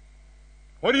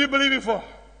 What are you believing for?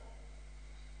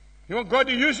 You want God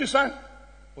to use you, son?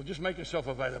 Well, just make yourself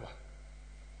available.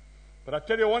 But I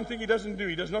tell you one thing He doesn't do.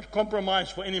 He does not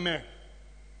compromise for any man.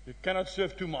 You cannot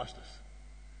serve 2 masters.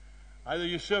 Either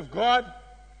you serve God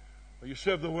or you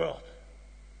serve the world.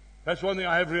 That's one thing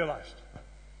I have realized.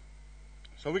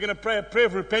 So we're going to pray a prayer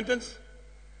of repentance.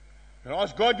 We're going to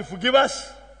ask God to forgive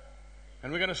us.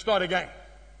 And we're going to start again.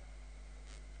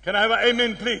 Can I have an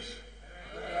amen, please?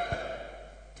 Amen.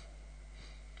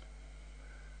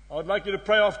 I would like you to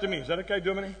pray after me. Is that okay,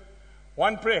 Dominic?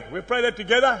 One prayer. We'll pray that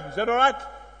together. Is that all right?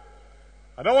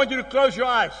 I don't want you to close your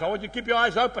eyes. I want you to keep your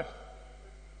eyes open.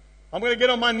 I'm going to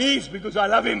get on my knees because I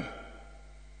love Him.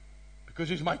 Because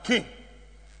He's my King,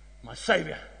 my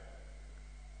Savior.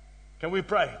 Can we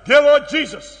pray? Dear Lord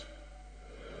Jesus,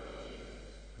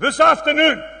 this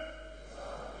afternoon,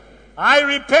 I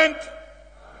repent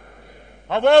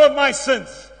of all of my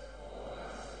sins.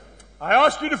 I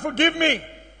ask you to forgive me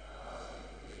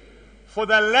for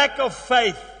the lack of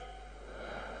faith.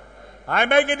 I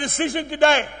make a decision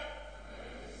today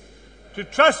to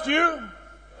trust you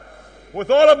with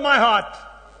all of my heart.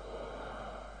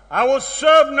 I will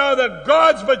serve no other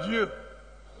gods but you.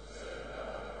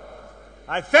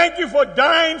 I thank you for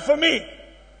dying for me,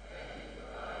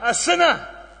 a sinner,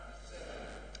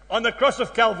 on the cross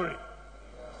of Calvary.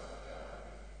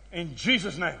 In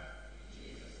Jesus' name.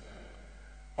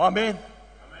 Amen.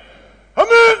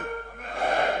 Amen.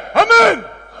 Amen.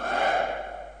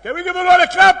 Can we give the Lord a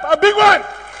clap? A big one.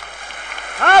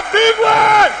 A big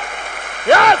one.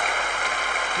 Yes.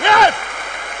 Yes.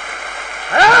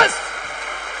 Yes.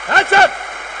 That's it.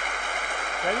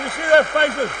 Can you see their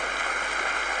faces?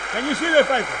 Can you see their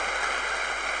faces?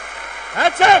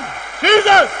 That's Him.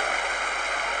 Jesus.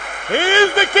 He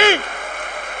is the King.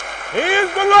 He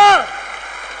is the Lord.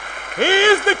 He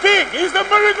is the King. He's the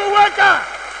miracle worker.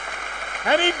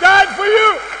 And He died for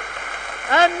you.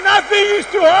 And nothing is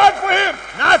too hard for Him.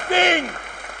 Nothing.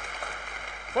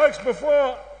 Folks,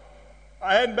 before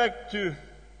I head back to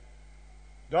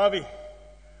Darby,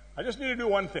 I just need to do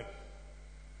one thing.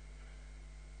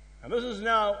 And this is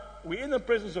now, we're in the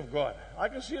presence of God. I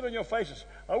can see it on your faces.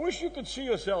 I wish you could see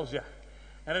yourselves here.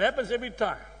 And it happens every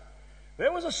time.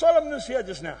 There was a solemnness here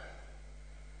just now.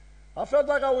 I felt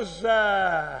like I was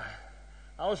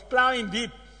plowing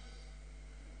deep.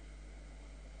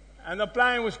 And the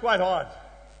plowing was quite hard.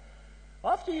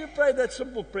 After you prayed that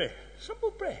simple prayer,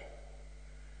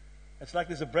 it's like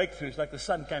there's a breakthrough. It's like the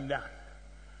sun came down.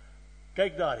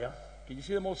 Kyk daar, ja. Can you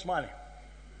see them all smiling?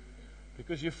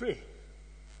 Because you're free.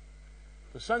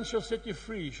 The Son shall set you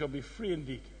free, you shall be free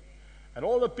indeed. And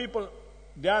all the people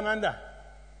down under,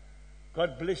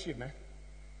 God bless you, man.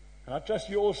 And I trust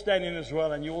you all stand in as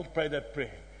well and you all pray that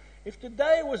prayer. If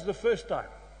today was the first time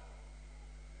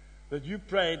that you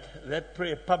prayed that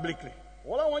prayer publicly,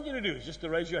 all I want you to do is just to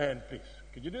raise your hand, please.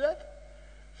 Could you do that?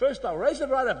 First time. Raise it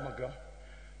right up, my girl.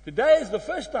 Today is the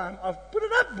first time I've put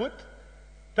it up, but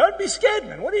don't be scared,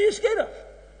 man. What are you scared of?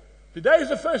 Today is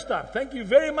the first time. Thank you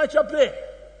very much up there.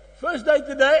 First day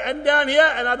today and down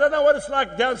here, and I don't know what it's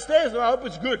like downstairs, but I hope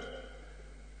it's good.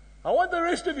 I want the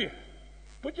rest of you.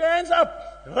 Put your hands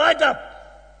up, right up.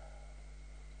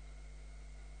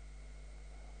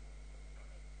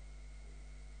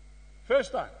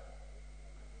 First time.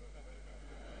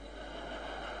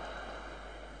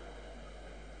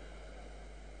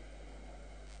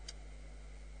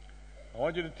 I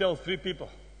want you to tell 3 people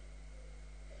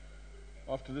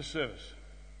after this service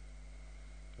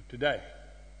that today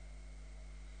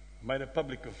I made a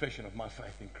public confession of my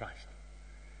faith in Christ.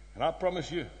 And I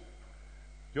promise you,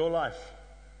 your life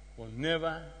will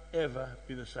never, ever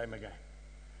be the same again.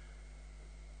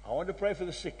 I want to pray for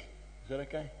the sick. Is that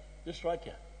okay? Just right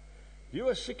here. You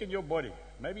are sick in your body.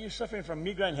 Maybe you're suffering from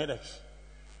migraine headaches.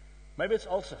 Maybe it's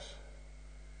ulcers.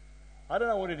 I don't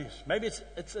know what it is. Maybe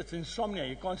it's insomnia.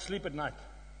 You can't sleep at night.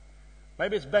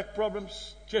 Maybe it's back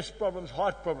problems, chest problems,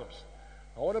 heart problems.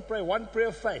 I want to pray one prayer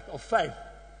of faith.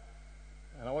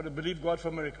 And I want to believe God for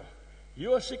a miracle.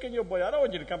 You are sick in your body. I don't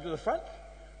want you to come to the front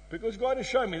because God has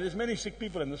shown me there's many sick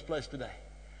people in this place today.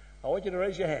 I want you to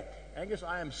raise your hand. Angus,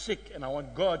 I am sick and I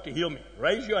want God to heal me.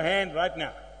 Raise your hand right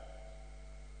now.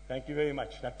 Thank you very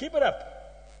much. Now keep it up.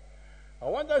 I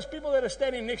want those people that are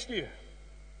standing next to you,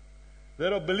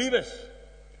 that are believers,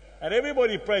 and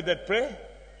everybody prayed that prayer.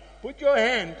 Put your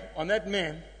hand on that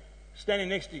man standing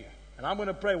next to you. And I'm going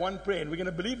to pray one prayer, and we're going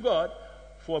to believe God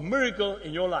for a miracle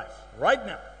in your life right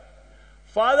now.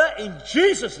 Father, in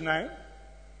Jesus' name,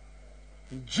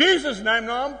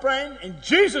 now I'm praying, in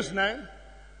Jesus' name,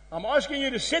 I'm asking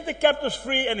you to set the captives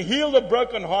free and heal the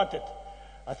brokenhearted.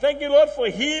 I thank you, Lord, for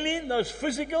healing those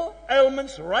physical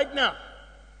ailments right now.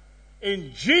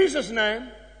 In Jesus' name,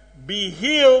 be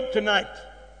healed tonight.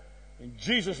 In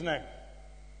Jesus' name.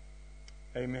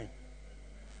 Amen.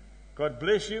 God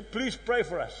bless you. Please pray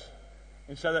for us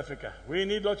in South Africa. We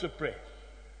need lots of prayer.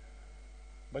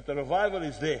 But the revival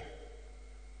is there.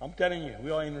 I'm telling you,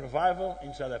 we are in revival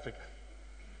in South Africa.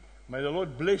 May the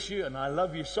Lord bless you, and I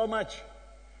love you so much.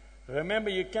 Remember,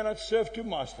 you cannot serve 2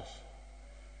 masters.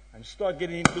 And start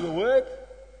getting into the Word,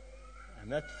 and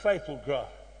that faith will grow.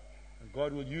 And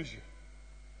God will use you.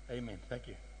 Amen. Thank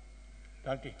you.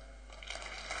 Dankie.